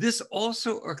 This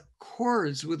also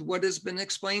accords with what has been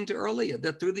explained earlier,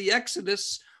 that through the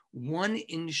Exodus, one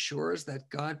ensures that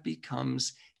God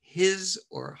becomes his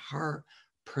or her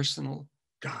personal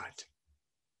God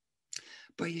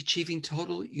by achieving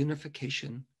total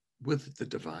unification with the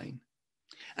divine.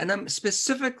 And I'm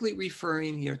specifically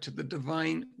referring here to the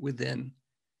divine within.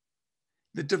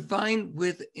 The divine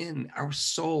within our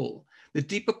soul, the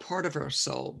deeper part of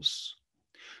ourselves.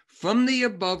 From the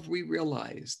above, we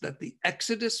realize that the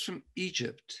Exodus from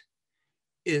Egypt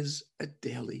is a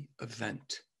daily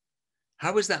event.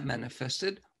 How is that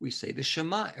manifested? We say the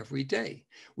Shema every day.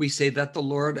 We say that the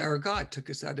Lord our God took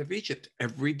us out of Egypt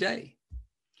every day.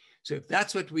 So if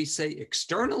that's what we say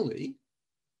externally,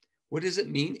 what does it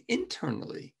mean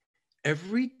internally?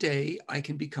 Every day I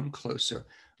can become closer.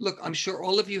 Look, I'm sure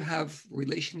all of you have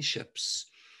relationships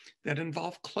that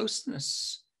involve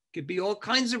closeness. It could be all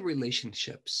kinds of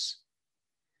relationships.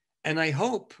 And I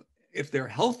hope if they're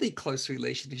healthy, close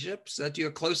relationships, that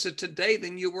you're closer today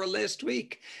than you were last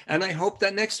week. And I hope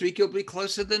that next week you'll be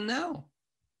closer than now.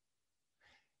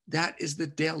 That is the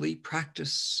daily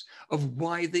practice of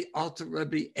why the Alter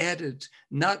Rebbe added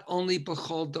not only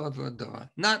b'chol davar da'ah,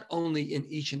 not only in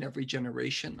each and every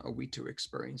generation are we to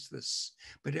experience this,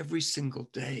 but every single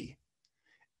day.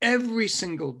 Every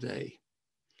single day.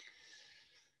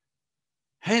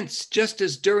 Hence, just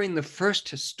as during the first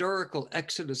historical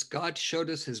Exodus, God showed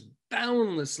us his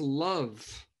boundless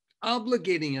love,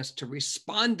 obligating us to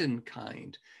respond in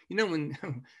kind. You know,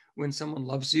 when someone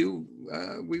loves you,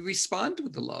 we respond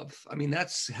with the love. I mean,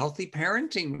 that's healthy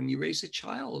parenting when you raise a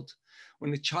child.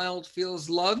 When a child feels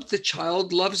loved, the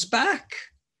child loves back.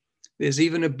 There's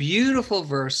even a beautiful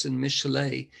verse in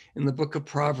Mishlei, in the book of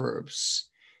Proverbs,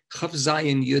 Chav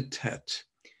Zayin Yud Tet,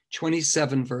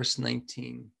 27, verse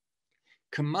 19.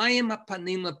 Kamayim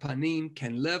hapanim lapanim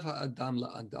ken lev ha'adam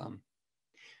la'adam.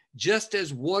 Just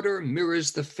as water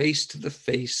mirrors the face to the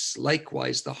face,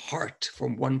 likewise the heart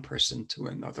from one person to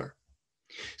another.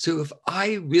 So if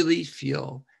I really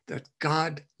feel that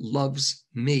God loves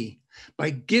me by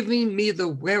giving me the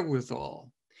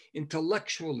wherewithal,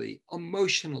 intellectually,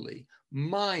 emotionally,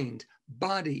 mind,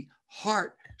 body,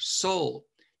 heart, soul,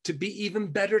 to be even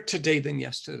better today than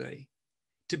yesterday,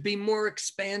 to be more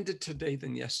expanded today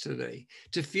than yesterday,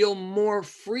 to feel more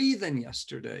free than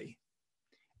yesterday,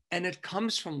 and it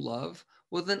comes from love,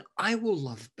 well, then I will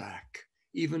love back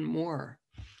even more.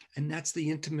 And that's the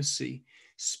intimacy,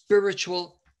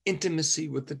 spiritual intimacy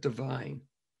with the divine.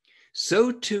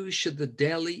 So too should the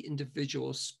daily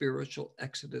individual spiritual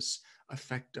exodus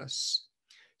affect us,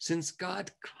 since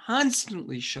God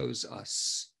constantly shows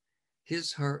us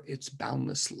its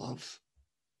boundless love.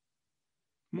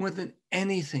 More than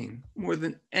anything,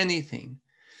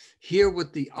 here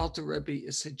what the Alter Rebbe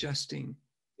is suggesting,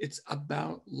 it's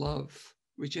about love,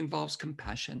 which involves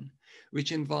compassion,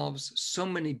 which involves so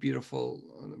many beautiful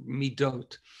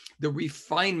midot, the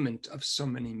refinement of so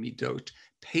many midot,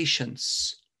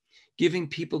 patience, giving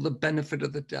people the benefit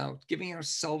of the doubt, giving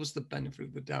ourselves the benefit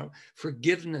of the doubt,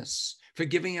 forgiveness,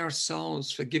 forgiving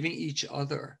ourselves, forgiving each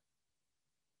other.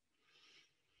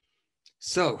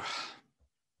 So,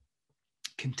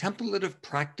 contemplative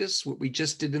practice, what we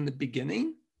just did in the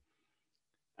beginning,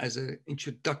 as an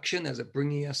introduction, as a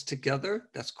bringing us together,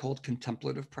 that's called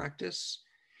contemplative practice.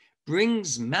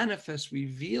 reveals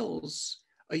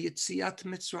a Yetziat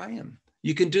Mitzrayim.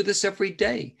 You can do this every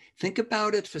day. Think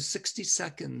about it for 60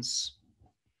 seconds.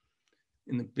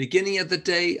 In the beginning of the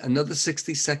day, another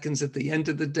 60 seconds at the end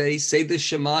of the day. Say the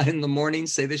Shema in the morning,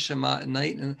 say the Shema at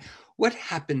night. And what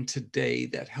happened today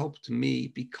that helped me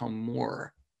become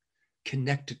more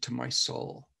connected to my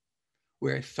soul,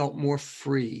 where I felt more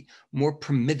free, more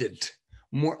permitted,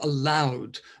 more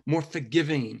allowed, more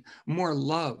forgiving, more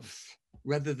love,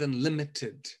 rather than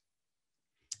limited?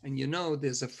 And you know,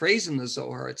 there's a phrase in the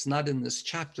Zohar, it's not in this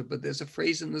chapter, but there's a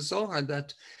phrase in the Zohar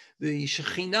that the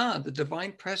Shekhinah, the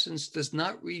divine presence, does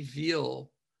not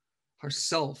reveal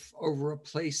herself over a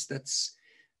place that's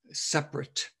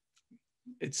separate.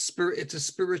 It's a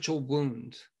spiritual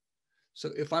wound.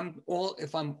 So if I'm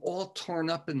all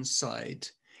torn up inside,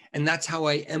 and that's how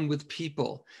I am with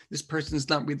people. This person's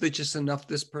not religious enough.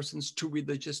 This person's too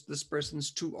religious. This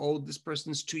person's too old. This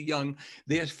person's too young.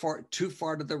 They're too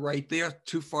far to the right. They are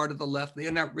too far to the left. They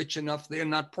are not rich enough. They are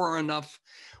not poor enough.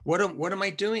 What am I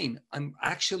doing? I'm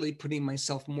actually putting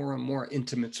myself more and more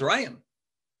into Mitzrayim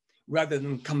rather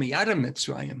than coming out of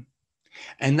Mitzrayim.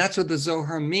 And that's what the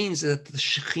Zohar means, that the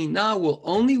Shekhinah will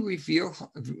only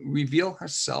reveal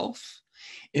herself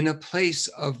in a place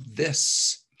of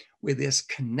this, where there's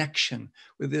connection,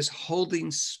 where there's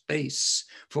holding space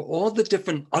for all the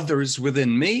different others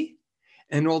within me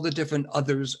and all the different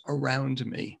others around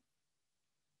me.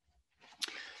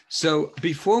 So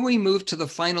before we move to the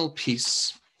final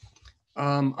piece,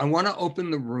 I want to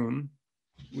open the room.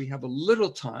 We have a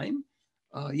little time.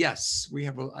 Yes, we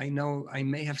have. I know I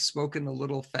may have spoken a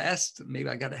little fast. Maybe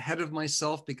I got ahead of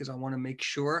myself because I want to make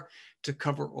sure to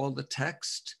cover all the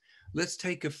text. Let's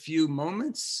take a few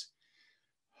moments.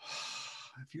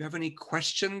 If you have any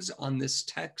questions on this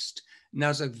text,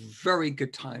 now's a very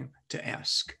good time to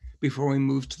ask before we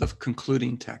move to the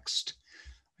concluding text.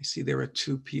 I see there are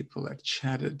two people that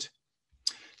chatted.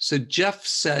 So Jeff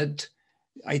said,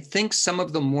 I think some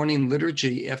of the morning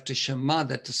liturgy after Shema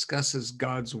that discusses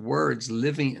God's words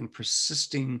living and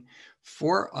persisting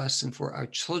for us and for our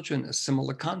children, a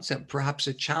similar concept, perhaps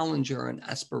a challenge or an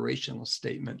aspirational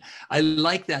statement. I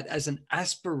like that as an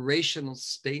aspirational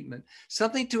statement,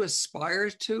 something to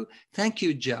aspire to. Thank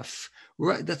you, Jeff.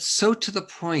 Right, that's so to the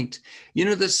point. You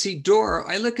know, the Siddur,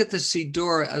 I look at the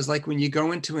Siddur as like when you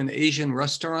go into an Asian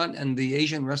restaurant, and the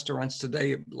Asian restaurants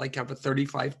today like have a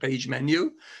 35-page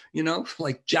menu, you know,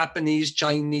 like Japanese,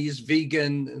 Chinese,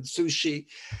 vegan, sushi.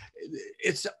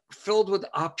 It's filled with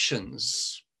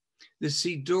options. The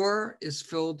Siddur is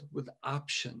filled with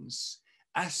options,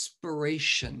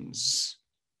 aspirations.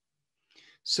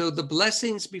 So the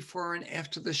blessings before and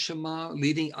after the Shema,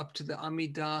 leading up to the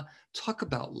Amidah, talk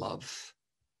about love.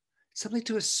 Something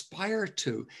to aspire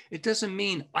to. It doesn't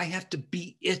mean I have to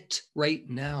be it right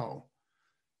now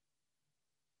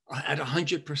at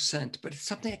 100%, but it's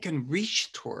something I can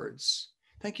reach towards.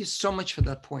 Thank you so much for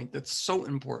that point. That's so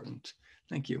important.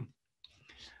 Thank you.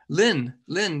 Lynn,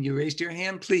 you raised your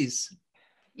hand, please.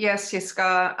 Yes,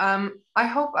 Yiscah. I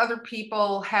hope other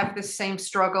people have the same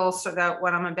struggle so that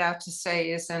what I'm about to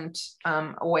say isn't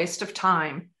a waste of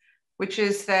time, which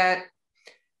is that,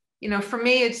 you know, for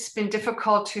me, it's been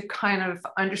difficult to kind of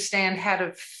understand how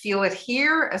to feel it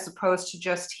here as opposed to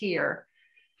just here.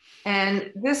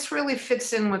 And this really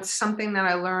fits in with something that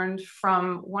I learned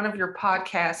from one of your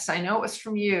podcasts. I know it was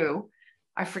from you.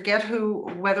 I forget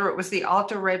whether it was the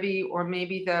Alter Rebbe or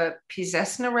maybe the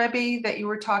Pizesna Rebbe that you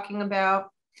were talking about,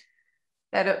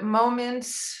 that at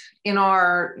moments in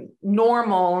our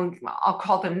normal, I'll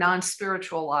call them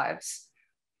non-spiritual lives,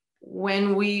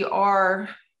 when we are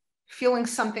feeling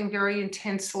something very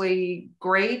intensely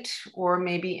great or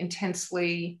maybe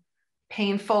intensely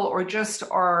painful, or just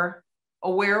are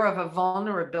aware of a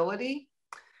vulnerability,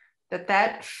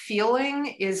 that feeling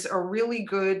is a really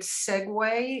good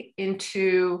segue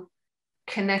into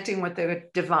connecting with the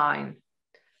divine.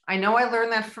 I know I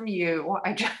learned that from you.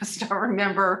 I just don't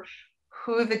remember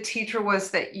who the teacher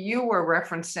was that you were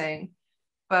referencing,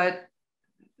 but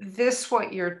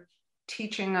what you're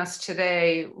teaching us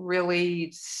today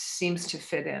really seems to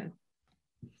fit in.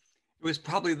 It was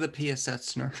probably the P.S.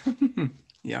 Etzner.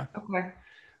 Yeah. Okay.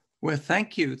 Well,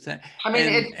 thank you. I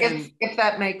mean, if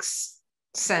that makes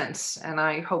sense, and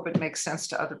I hope it makes sense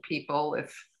to other people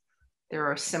if there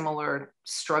are similar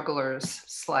strugglers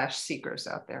 / seekers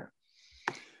out there.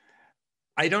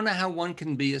 I don't know how one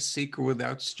can be a seeker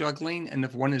without struggling. And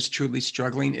if one is truly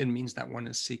struggling, it means that one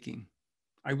is seeking.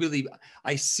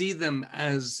 I see them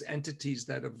as entities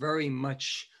that are very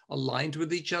much aligned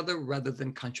with each other rather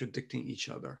than contradicting each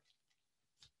other.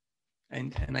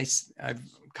 And I've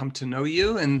come to know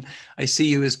you, and I see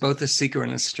you as both a seeker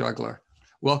and a struggler.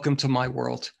 welcome to my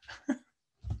world.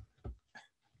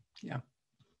 Yeah.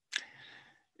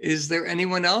 Is there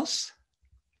anyone else?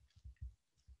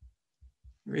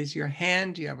 Raise your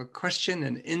hand. You have a question,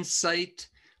 an insight.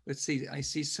 Let's see. I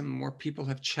see some more people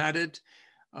have chatted.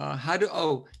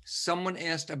 Someone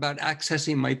asked about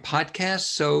accessing my podcast.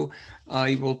 So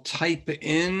I will type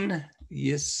in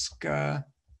Yiscah.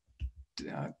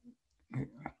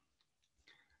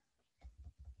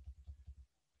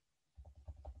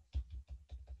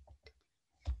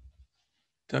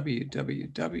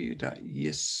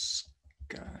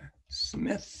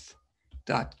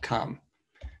 www.yiscahsmith.com.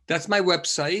 That's my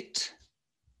website.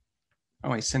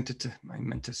 Oh, I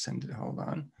meant to send it. Hold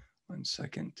on 1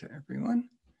 second to everyone.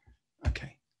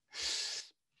 Okay.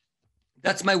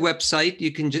 That's my website.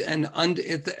 You can, and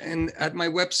at my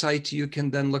website, you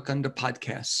can then look under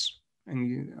podcasts.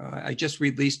 And I just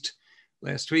released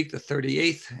last week, the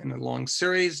 38th in a long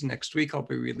series. Next week, I'll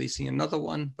be releasing another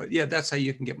one. But yeah, that's how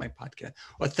you can get my podcast.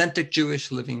 Authentic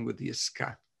Jewish Living with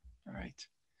Yiscah. All right.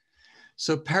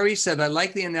 So Perry said, I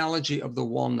like the analogy of the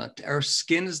walnut. Our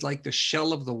skin is like the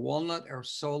shell of the walnut. Our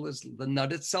soul is the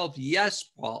nut itself.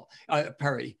 Yes,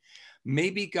 Perry.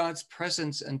 Maybe God's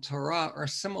presence and Torah are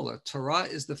similar. Torah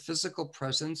is the physical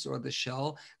presence or the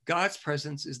shell. God's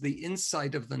presence is the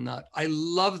inside of the nut. I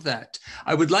love that.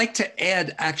 I would like to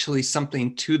add actually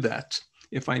something to that,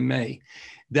 if I may,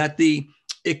 that the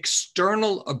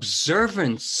external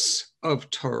observance of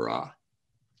Torah,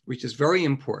 which is very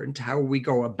important, how we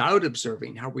go about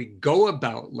observing, how we go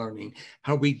about learning,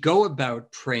 how we go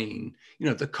about praying.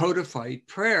 The codified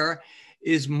prayer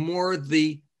is more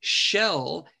the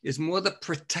shell, is more the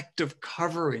protective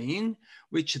covering,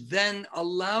 which then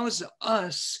allows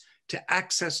us to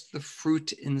access the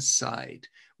fruit inside,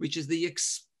 which is the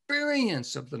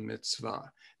experience of the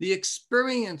mitzvah, the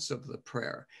experience of the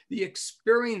prayer, the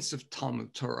experience of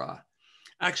Talmud Torah.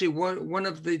 Actually, one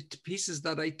of the pieces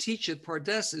that I teach at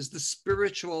Pardes is the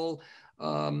spiritual.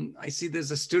 I see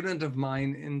there's a student of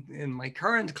mine in my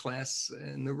current class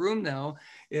in the room now.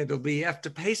 It'll be after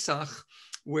Pesach,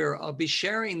 where I'll be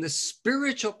sharing the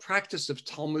spiritual practice of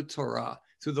Talmud Torah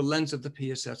through the lens of the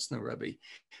Piasetzner Rebbe.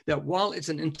 That while it's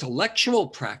an intellectual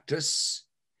practice,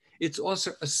 it's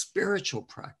also a spiritual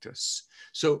practice.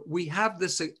 So we have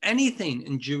this, anything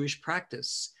in Jewish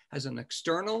practice has an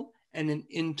external and an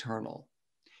internal,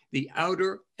 the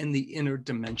outer and the inner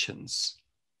dimensions.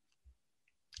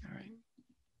 All right.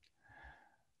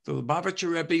 The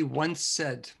Lubavitcher Rebbe once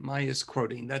said, Maya's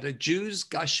quoting, that a Jew's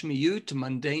gashmiyut,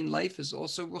 mundane life, is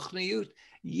also ruchniyut.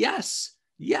 Yes,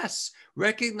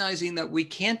 recognizing that we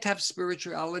can't have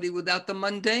spirituality without the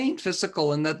mundane,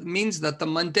 physical, and that means that the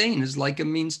mundane is like a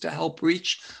means to help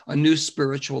reach a new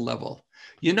spiritual level.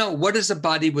 What is a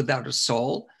body without a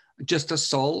soul? Just a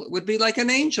soul would be like an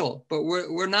angel, but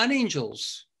we're not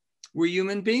angels. We're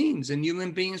human beings, and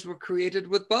human beings were created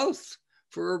with both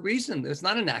for a reason. It's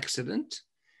not an accident.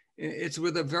 It's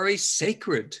with a very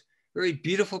sacred, very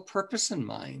beautiful purpose in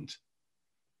mind.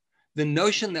 The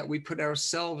notion that we put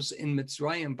ourselves in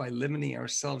Mitzrayim by limiting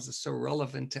ourselves is so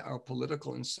relevant to our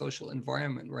political and social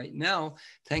environment right now.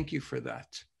 Thank you for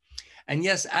that. And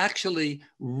yes, actually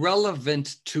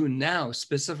relevant to now,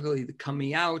 specifically the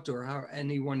coming out, or how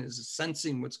anyone is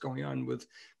sensing what's going on with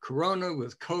Corona,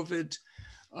 with COVID.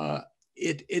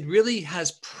 It really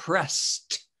has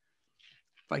pressed.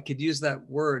 If I could use that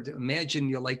word, imagine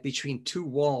you're like between two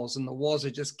walls and the walls are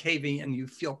just caving and you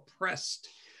feel pressed.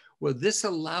 Well, this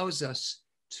allows us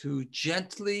to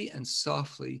gently and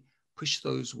softly push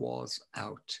those walls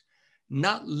out,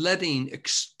 not letting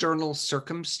external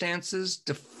circumstances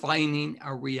defining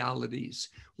our realities.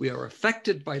 We are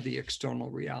affected by the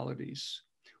external realities.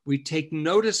 We take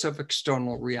notice of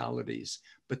external realities,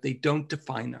 but they don't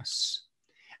define us.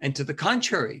 And to the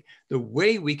contrary, the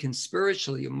way we can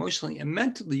spiritually, emotionally, and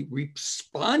mentally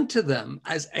respond to them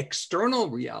as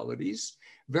external realities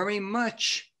very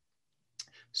much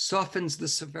softens the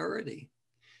severity,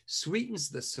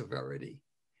 sweetens the severity.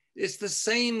 It's the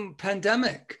same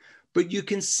pandemic, but you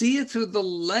can see it through the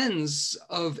lens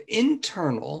of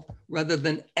internal rather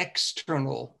than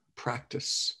external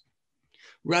practice.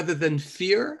 Rather than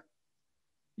fear,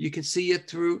 you can see it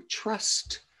through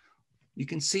trust. You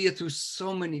can see it through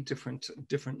so many different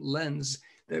lenses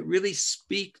that really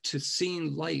speak to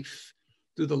seeing life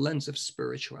through the lens of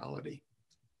spirituality.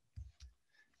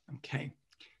 Okay,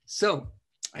 so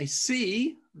I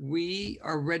see we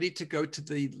are ready to go to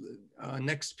the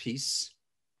next piece.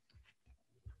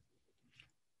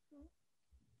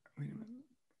 Wait a minute.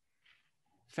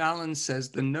 Fallon says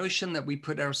the notion that we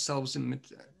put ourselves in,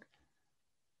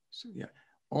 so yeah.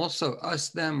 Also, us,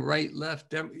 them, right, left,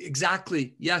 them.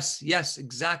 Exactly. Yes,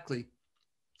 exactly.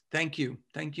 Thank you.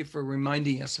 Thank you for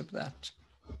reminding us of that.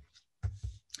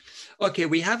 Okay,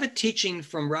 we have a teaching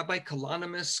from Rabbi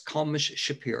Kalanimus Kalmish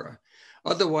Shapira,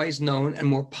 otherwise known and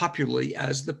more popularly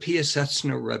as the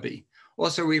Piasetzner Rebbe,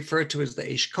 also referred to as the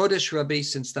Eish Kodesh Rebbe,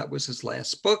 since that was his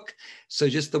last book. So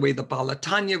just the way the Ba'al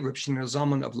HaTanya, Shneur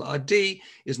Zalman of Liadi,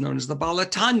 is known as the Ba'al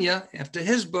HaTanya after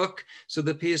his book, so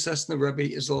the Piasetzner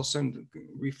Rebbe is also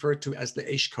referred to as the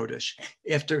Eish Kodesh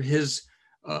after his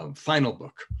final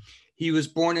book. He was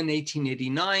born in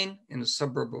 1889 in a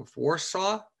suburb of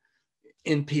Warsaw,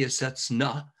 in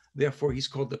Piasetzna, therefore he's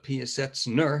called the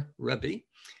Piasetzner Rebbe,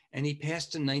 and he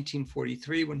passed in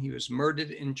 1943 when he was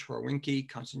murdered in Czarwinki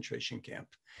concentration camp.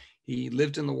 He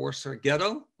lived in the Warsaw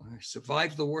Ghetto,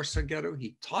 survived the Warsaw Ghetto,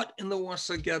 he taught in the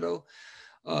Warsaw Ghetto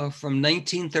from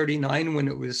 1939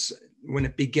 when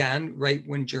it began, right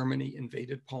when Germany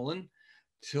invaded Poland,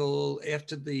 till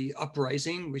after the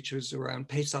uprising, which was around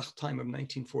Pesach time of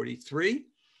 1943.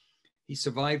 He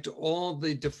survived all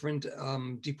the different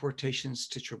deportations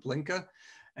to Treblinka,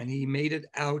 and he made it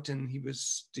out, and he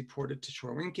was deported to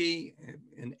Czarwinki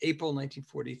in April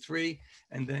 1943,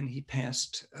 and then he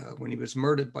passed when he was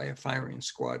murdered by a firing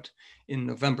squad in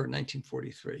November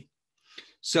 1943.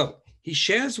 So he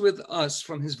shares with us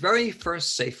from his very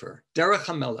first sefer, Derech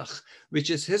HaMelech, which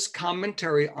is his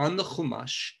commentary on the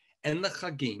Chumash and the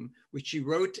Chagim, which he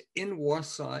wrote in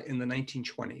Warsaw in the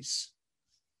 1920s.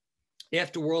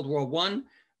 After World War I,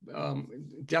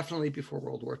 definitely before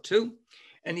World War II.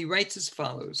 And he writes as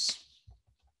follows.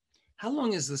 How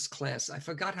long is this class? I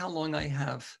forgot how long I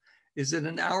have. Is it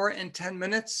an hour and 10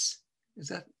 minutes? Is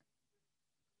that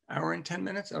hour and 10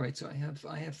 minutes? All right, so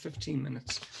I have 15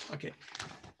 minutes. Okay.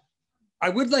 I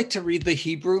would like to read the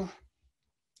Hebrew.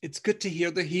 It's good to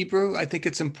hear the Hebrew. I think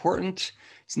it's important.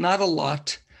 It's not a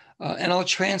lot. And I'll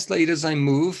translate as I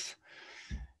move.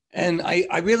 And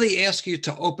I really ask you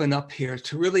to open up here,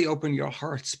 to really open your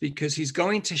hearts, because he's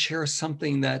going to share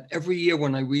something that every year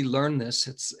when I relearn this,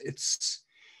 it's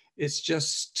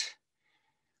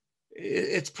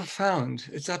profound.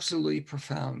 It's absolutely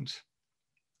profound.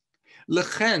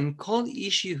 Lechen kol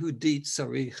ish Yehudi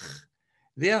tzarich.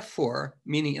 Therefore,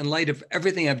 meaning in light of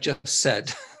everything I've just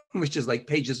said, which is like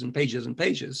pages and pages and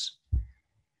pages,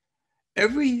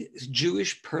 every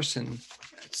Jewish person,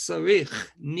 tzarich,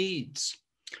 needs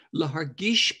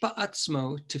lahargish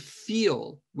ba'atzmo, to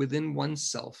feel within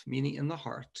oneself, meaning in the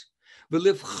heart,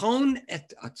 v'livchon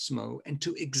et atzmo, and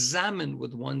to examine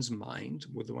with one's mind,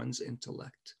 with one's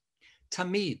intellect,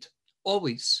 tamid,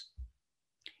 always,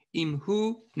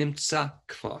 imhu nimtza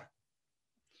kvar,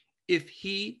 if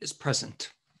he is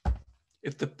present,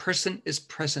 if the person is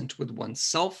present with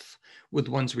oneself, with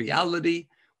one's reality,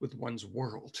 with one's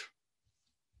world.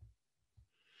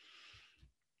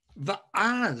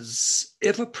 Va'az,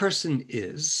 if a person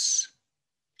is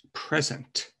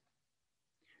present,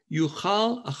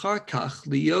 yuchal achar kach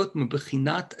liot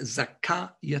mebechinat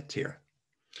zakah yatir.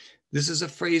 This is a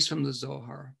phrase from the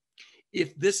Zohar.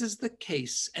 If this is the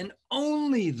case, and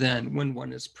only then when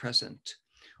one is present,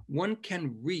 one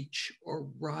can reach or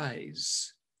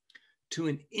rise to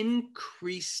an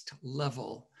increased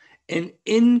level, an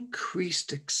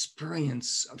increased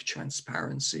experience of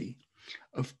transparency,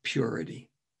 of purity.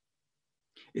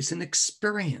 It's an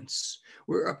experience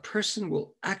where a person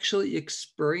will actually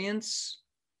experience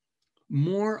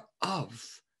more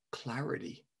of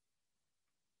clarity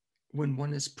when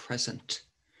one is present.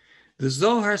 The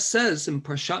Zohar says in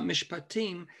Parshat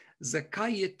Mishpatim,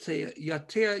 Zakah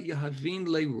yater yahavin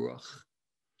leruach,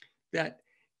 that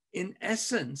in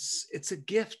essence, it's a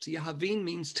gift. Yahavin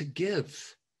means to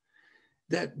give.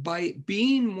 That by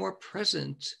being more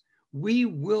present, we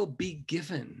will be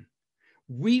given.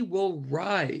 We will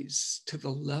rise to the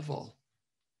level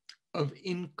of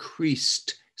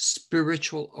increased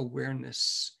spiritual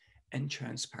awareness and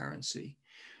transparency.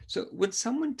 So when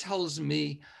someone tells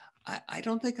me, I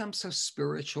don't think I'm so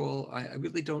spiritual, I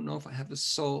really don't know if I have a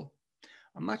soul,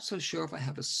 I'm not so sure if I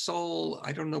have a soul,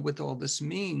 I don't know what all this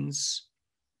means.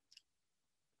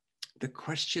 The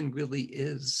question really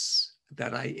is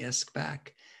that I ask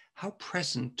back, how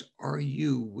present are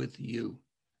you with you?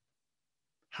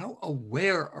 How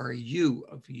aware are you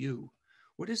of you?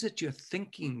 What is it you're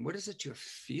thinking? What is it you're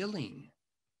feeling?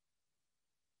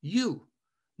 You,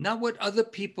 not what other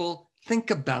people think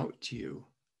about you,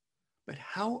 but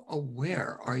how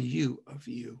aware are you of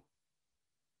you?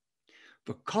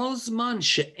 V'kol zman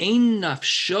she'ein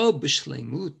nafsho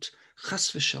b'shleimut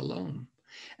chas v'shalom.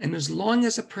 And as long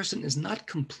as a person is not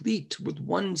complete with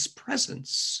one's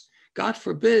presence, God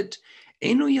forbid,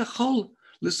 eino yachol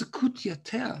l'zakut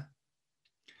yater,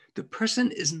 the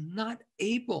person is not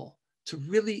able to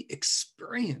really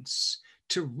experience,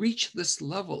 to reach this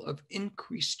level of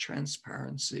increased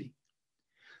transparency.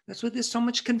 That's why there's so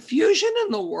much confusion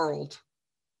in the world.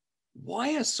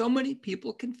 Why are so many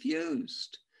people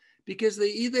confused? Because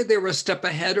they're a step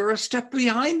ahead or a step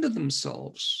behind of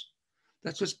themselves.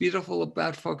 That's what's beautiful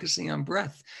about focusing on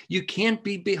breath. You can't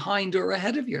be behind or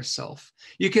ahead of yourself.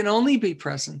 You can only be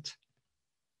present.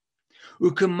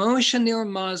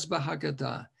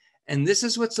 Haggada. And this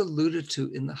is what's alluded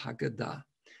to in the Haggada.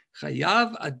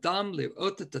 Chayav Adam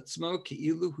lirot et atzmo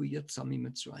ki'ilu hu yatsa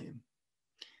miMitzrayim.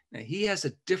 Now, he has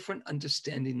a different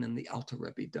understanding than the Alter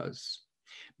Rebbe does.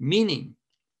 Meaning,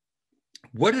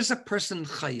 what is a person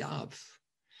chayav?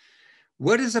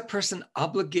 What is a person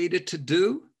obligated to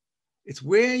do? It's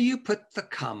where you put the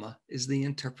comma is the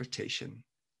interpretation.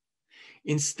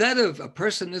 Instead of a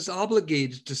person is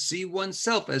obligated to see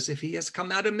oneself as if he has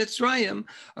come out of Mitzrayim,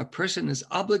 a person is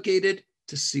obligated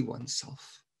to see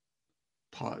oneself.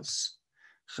 Pause.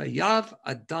 Chayav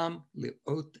Adam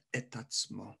li'ot et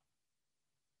atzmo.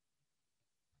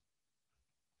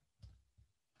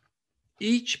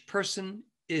 Each person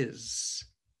is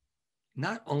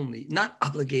not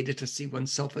obligated to see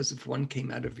oneself as if one came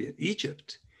out of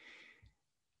Egypt.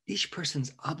 Each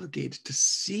person's obligated to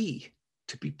see,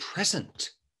 to be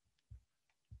present,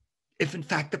 if in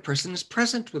fact the person is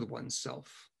present with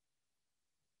oneself.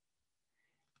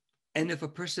 And if a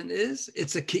person is,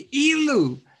 it's a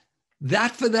ke'ilu.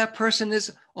 That for that person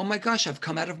is, oh my gosh, I've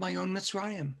come out of my own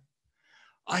Mitzrayim.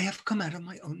 I have come out of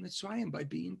my own Mitzrayim by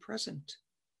being present.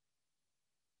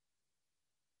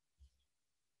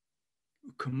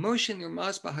 Commotion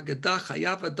Yermaz b'Haggada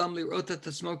chayav adam lirot et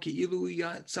atzmo ki'ilu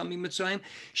yatsa miMitzrayim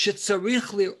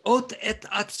shetzarich lirot et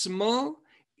atzmo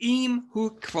im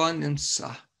hu kvar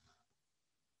nimtza.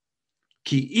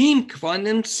 Ki im kvar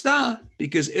nimtza,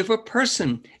 because if a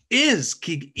person is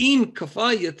ki im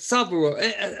kvar yatsa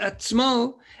v'ro'eh et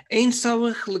atzmo ein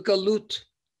sarich legalut.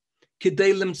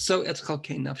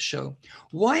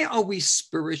 Why are we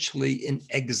spiritually in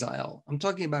exile? I'm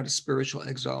talking about a spiritual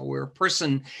exile where a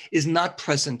person is not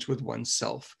present with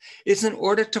oneself. It's in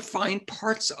order to find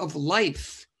parts of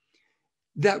life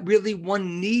that really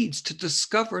one needs to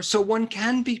discover so one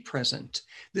can be present.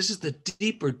 This is the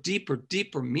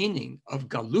deeper meaning of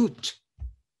galut.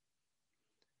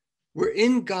 We're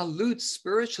in galut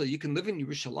spiritually. You can live in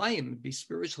Yerushalayim and be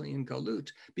spiritually in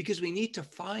galut because we need to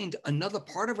find another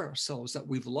part of ourselves that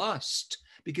we've lost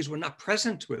because we're not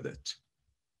present with it.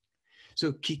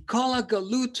 So kikola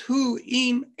galut hu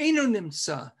im eino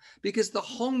nimtza, because the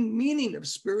whole meaning of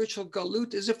spiritual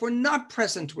galut is if we're not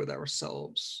present with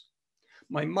ourselves.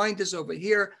 My mind is over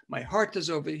here. My heart is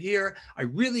over here. I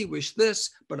really wish this,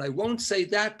 but I won't say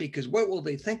that because what will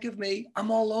they think of me? I'm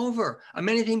all over. I'm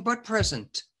anything but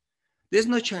present. There's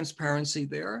no transparency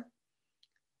there.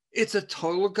 It's a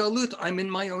total galut. I'm in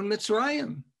my own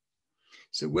Mitzrayim.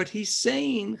 So what he's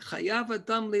saying, chayav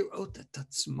adam lirot et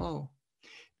atzmo.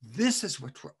 This is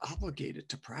what we're obligated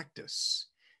to practice,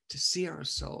 to see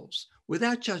ourselves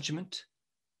without judgment,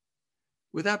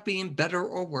 without being better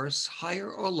or worse,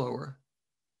 higher or lower.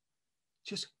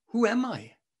 Just, who am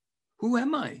I? Who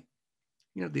am I?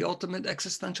 You know, the ultimate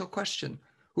existential question.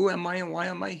 Who am I and why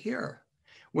am I here?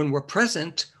 When we're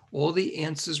present, all the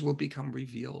answers will become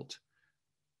revealed.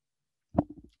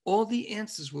 All the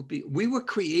answers will be, we were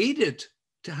created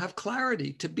to have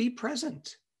clarity, to be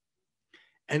present.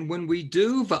 And when we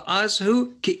do,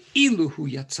 va'azhu ke'ilu hu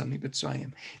yatsa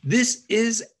miMitzrayim. This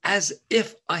is as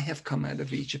if I have come out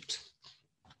of Egypt.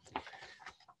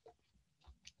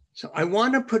 So I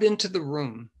want to put into the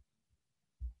room,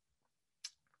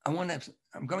 I'm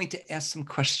going to ask some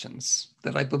questions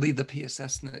that I believe the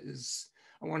PSSNA is.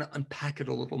 I want to unpack it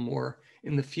a little more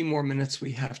in the few more minutes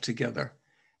we have together.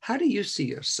 How do you see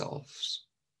yourselves?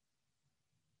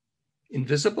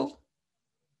 Invisible?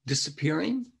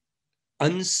 Disappearing?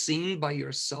 Unseen by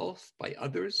yourself, by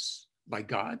others, by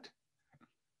God?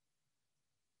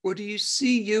 Or do you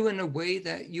see you in a way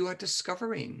that you are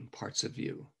discovering parts of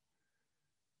you?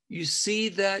 You see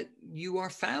that you are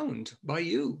found by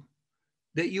you,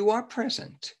 that you are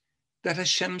present, that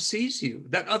Hashem sees you,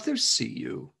 that others see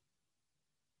you.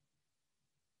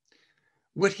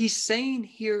 What he's saying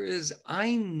here is,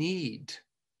 I need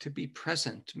to be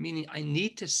present, meaning I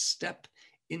need to step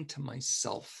into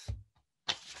myself.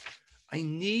 I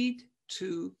need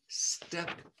to step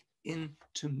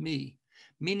into me,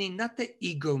 meaning not the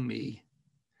ego me,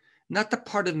 not the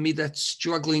part of me that's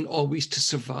struggling always to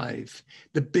survive,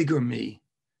 the bigger me,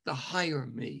 the higher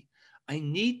me. I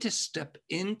need to step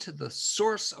into the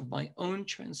source of my own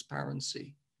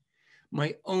transparency,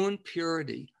 my own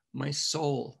purity, my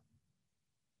soul.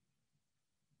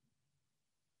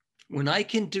 When I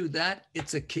can do that,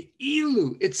 it's a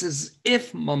ke'ilu. It's as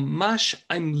if mamash,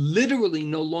 I'm literally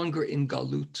no longer in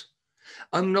galut.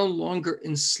 I'm no longer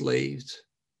enslaved,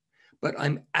 but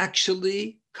I'm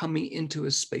actually coming into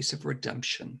a space of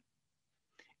redemption.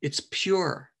 It's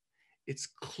pure, it's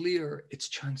clear, it's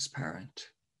transparent.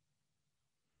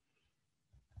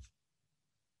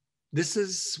 This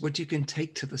is what you can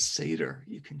take to the Seder.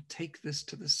 You can take this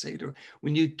to the Seder.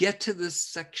 When you get to this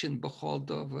section, B'chol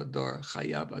dor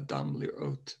chayav adam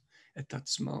lirot et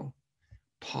atzmo,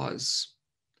 pause.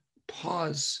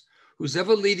 Pause. Who's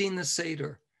ever leading the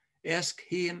Seder, ask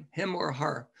him or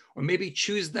her, or maybe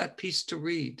choose that piece to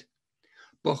read.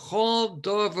 B'chol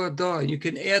dor, you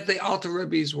can add the Alter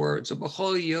Rebbe's words,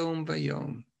 B'chol yom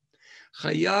v'yom,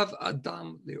 chayav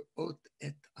adam lirot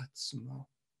et atzmo.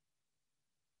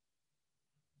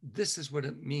 This is what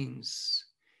it means.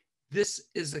 This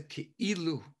is a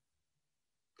ke'ilu.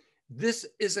 This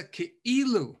is a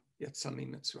ke'ilu, Yetzali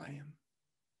Mitzrayim.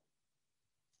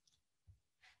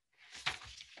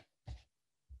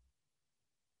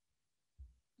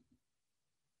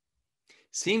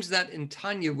 Seems that in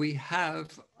Tanya we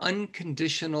have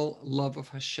unconditional love of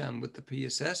Hashem. With the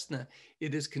Piyas Esna,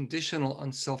 it is conditional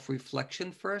on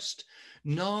self-reflection first.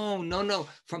 No.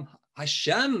 From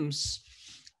Hashem's,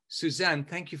 Suzanne,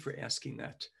 thank you for asking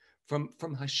that.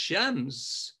 From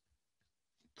Hashem's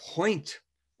point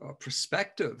or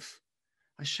perspective,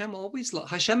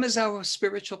 Hashem is our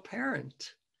spiritual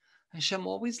parent. Hashem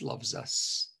always loves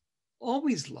us.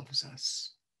 Always loves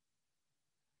us.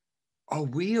 Are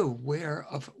we aware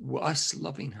of us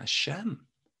loving Hashem?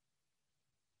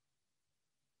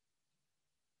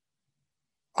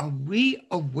 Are we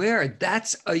aware?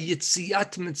 That's a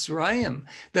Yitziat Mitzrayim,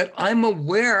 that I'm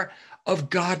aware of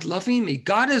God loving me.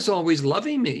 God is always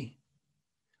loving me,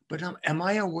 but am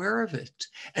I aware of it?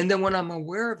 And then when I'm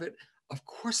aware of it, of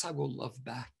course I will love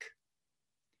back.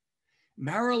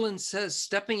 Marilyn says,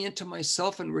 stepping into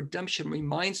myself in redemption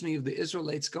reminds me of the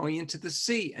Israelites going into the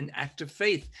sea, an act of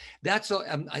faith. That's all.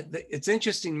 It's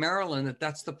interesting, Marilyn,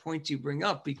 that's the point you bring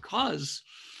up, because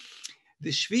the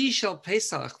Shvi Shel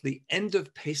Pesach, the end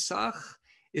of Pesach,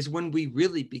 is when we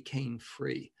really became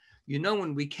free. You know,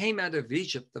 when we came out of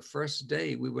Egypt the first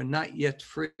day, we were not yet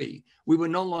free. We were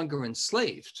no longer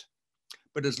enslaved.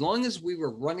 But as long as we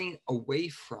were running away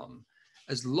from,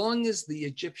 as long as the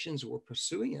Egyptians were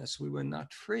pursuing us, we were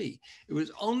not free. It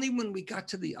was only when we got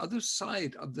to the other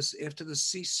side of this, after the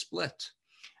sea split,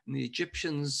 and the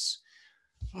Egyptians,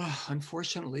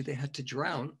 unfortunately, they had to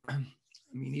drown. I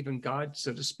mean, even God,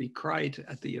 so to speak, cried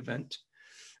at the event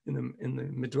in the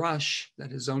Midrash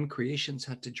that his own creations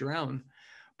had to drown.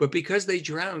 But because they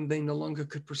drowned, they no longer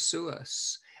could pursue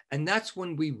us. And that's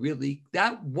when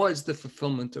that was the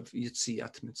fulfillment of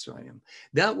Yitziat Mitzrayim.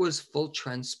 That was full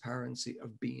transparency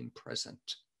of being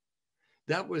present.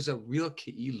 That was a real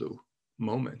Ke'ilu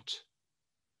moment.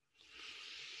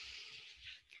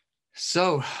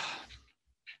 So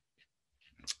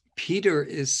Peter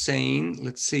is saying,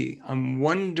 let's see, I'm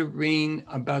wondering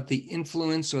about the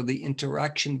influence or the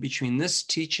interaction between this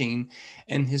teaching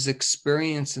and his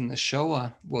experience in the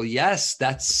Shoah. Well, yes,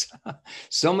 that's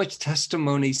so much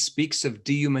testimony speaks of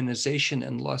dehumanization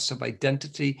and loss of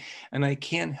identity, and I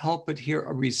can't help but hear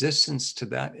a resistance to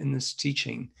that in this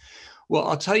teaching. Well,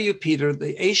 I'll tell you, Peter,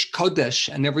 the Eish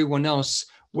Kodesh and everyone else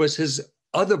was his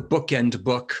other bookend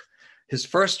book. His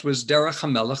first was Derech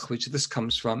HaMelech, which this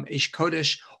comes from. Eish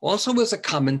Kodesh also was a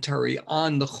commentary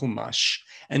on the Chumash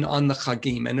and on the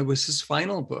Chagim, and it was his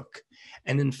final book.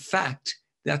 And in fact,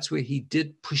 that's where he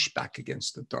did push back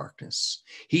against the darkness.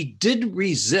 He did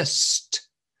resist.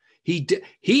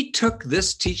 He took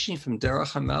this teaching from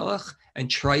Derech HaMelech and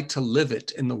tried to live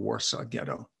it in the Warsaw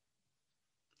Ghetto.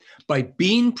 By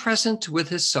being present with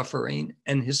his suffering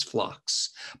and his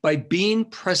flocks, by being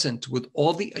present with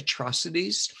all the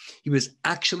atrocities, he was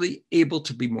actually able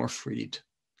to be more freed,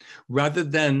 rather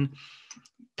than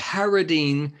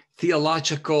parroting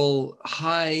theological,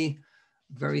 high,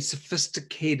 very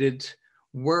sophisticated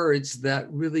words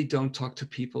that really don't talk to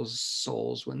people's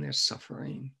souls when they're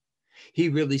suffering. He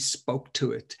really spoke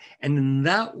to it. And in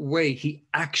that way, he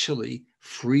actually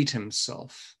freed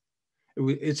himself.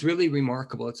 It's really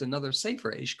remarkable. It's another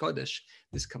Sefer, Eish Kodesh.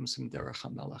 This comes from Derech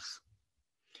HaMelech.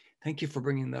 Thank you for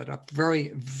bringing that up.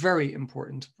 Very, very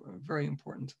important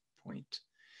point.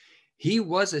 He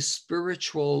was a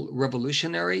spiritual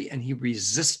revolutionary, and he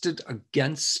resisted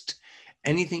against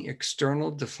anything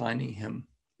external defining him,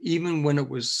 even when it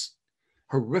was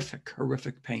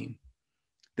horrific pain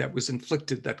that was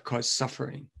inflicted that caused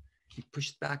suffering. He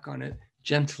pushed back on it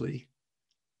gently,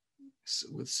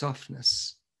 with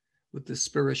softness, with the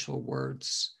spiritual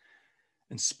words.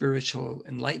 and spiritual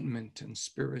enlightenment and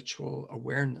spiritual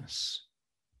awareness.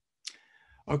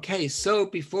 Okay, so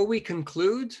before we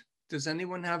conclude, does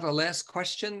anyone have a last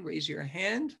question? Raise your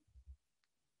hand.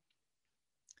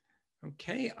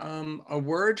 Okay, a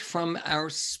word from our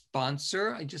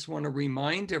sponsor. I just want to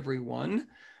remind everyone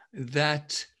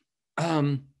that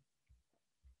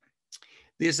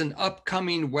there's an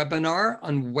upcoming webinar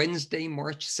on Wednesday,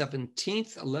 March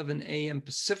 17th, 11 a.m.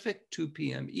 Pacific, 2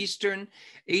 p.m. Eastern,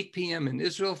 8 p.m. in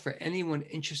Israel, for anyone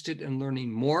interested in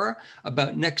learning more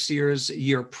about next year's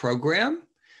year program.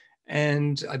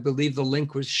 And I believe the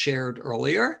link was shared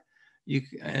earlier.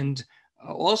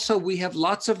 Also, we have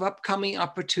lots of upcoming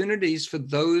opportunities for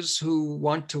those who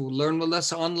want to learn with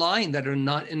us online that are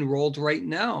not enrolled right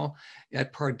now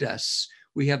at Pardes.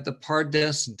 We have the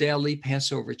Pardes Daily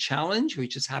Passover Challenge,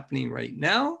 which is happening right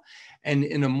now. And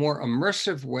in a more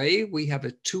immersive way, we have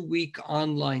a 2-week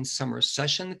online summer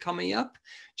session coming up.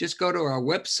 Just go to our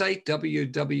website,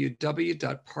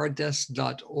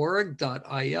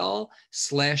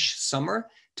 www.pardes.org.il/summer,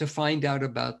 to find out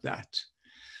about that.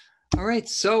 All right,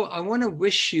 so I want to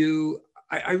wish you,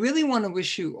 I really want to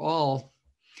wish you all,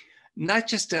 not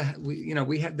just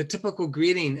we have the typical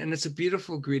greeting, and it's a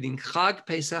beautiful greeting, Chag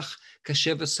Pesach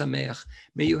Kasher v'Sameach.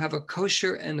 May you have a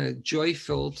kosher and a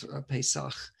joy-filled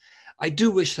Pesach. I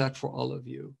do wish that for all of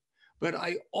you, but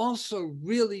I also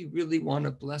really, really want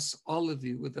to bless all of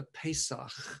you with a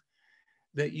Pesach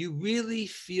that you really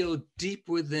feel deep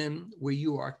within, where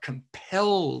you are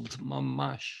compelled,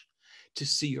 mamash, to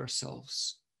see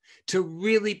yourselves, to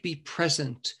really be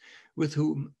present with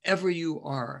whomever you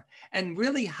are. And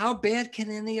really, how bad can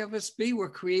any of us be? We're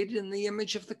created in the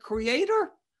image of the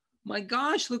Creator. My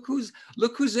gosh, look whose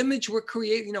image we're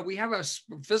creating. We have our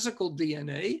physical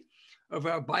DNA of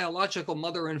our biological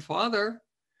mother and father.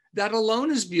 That alone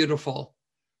is beautiful.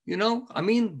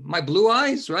 My blue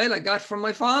eyes, right? I got from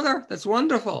my father. That's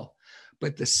wonderful.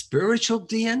 But the spiritual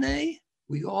DNA,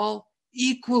 we all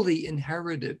equally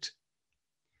inherited.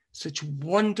 Such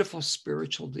wonderful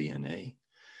spiritual DNA.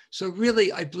 So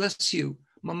really, I bless you,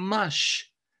 mamash.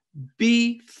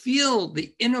 Feel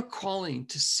the inner calling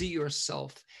to see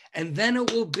yourself, and then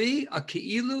it will be a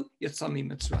keilu yatzami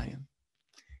Mitzrayim.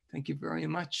 Thank you very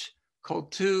much. Kol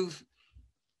tuv.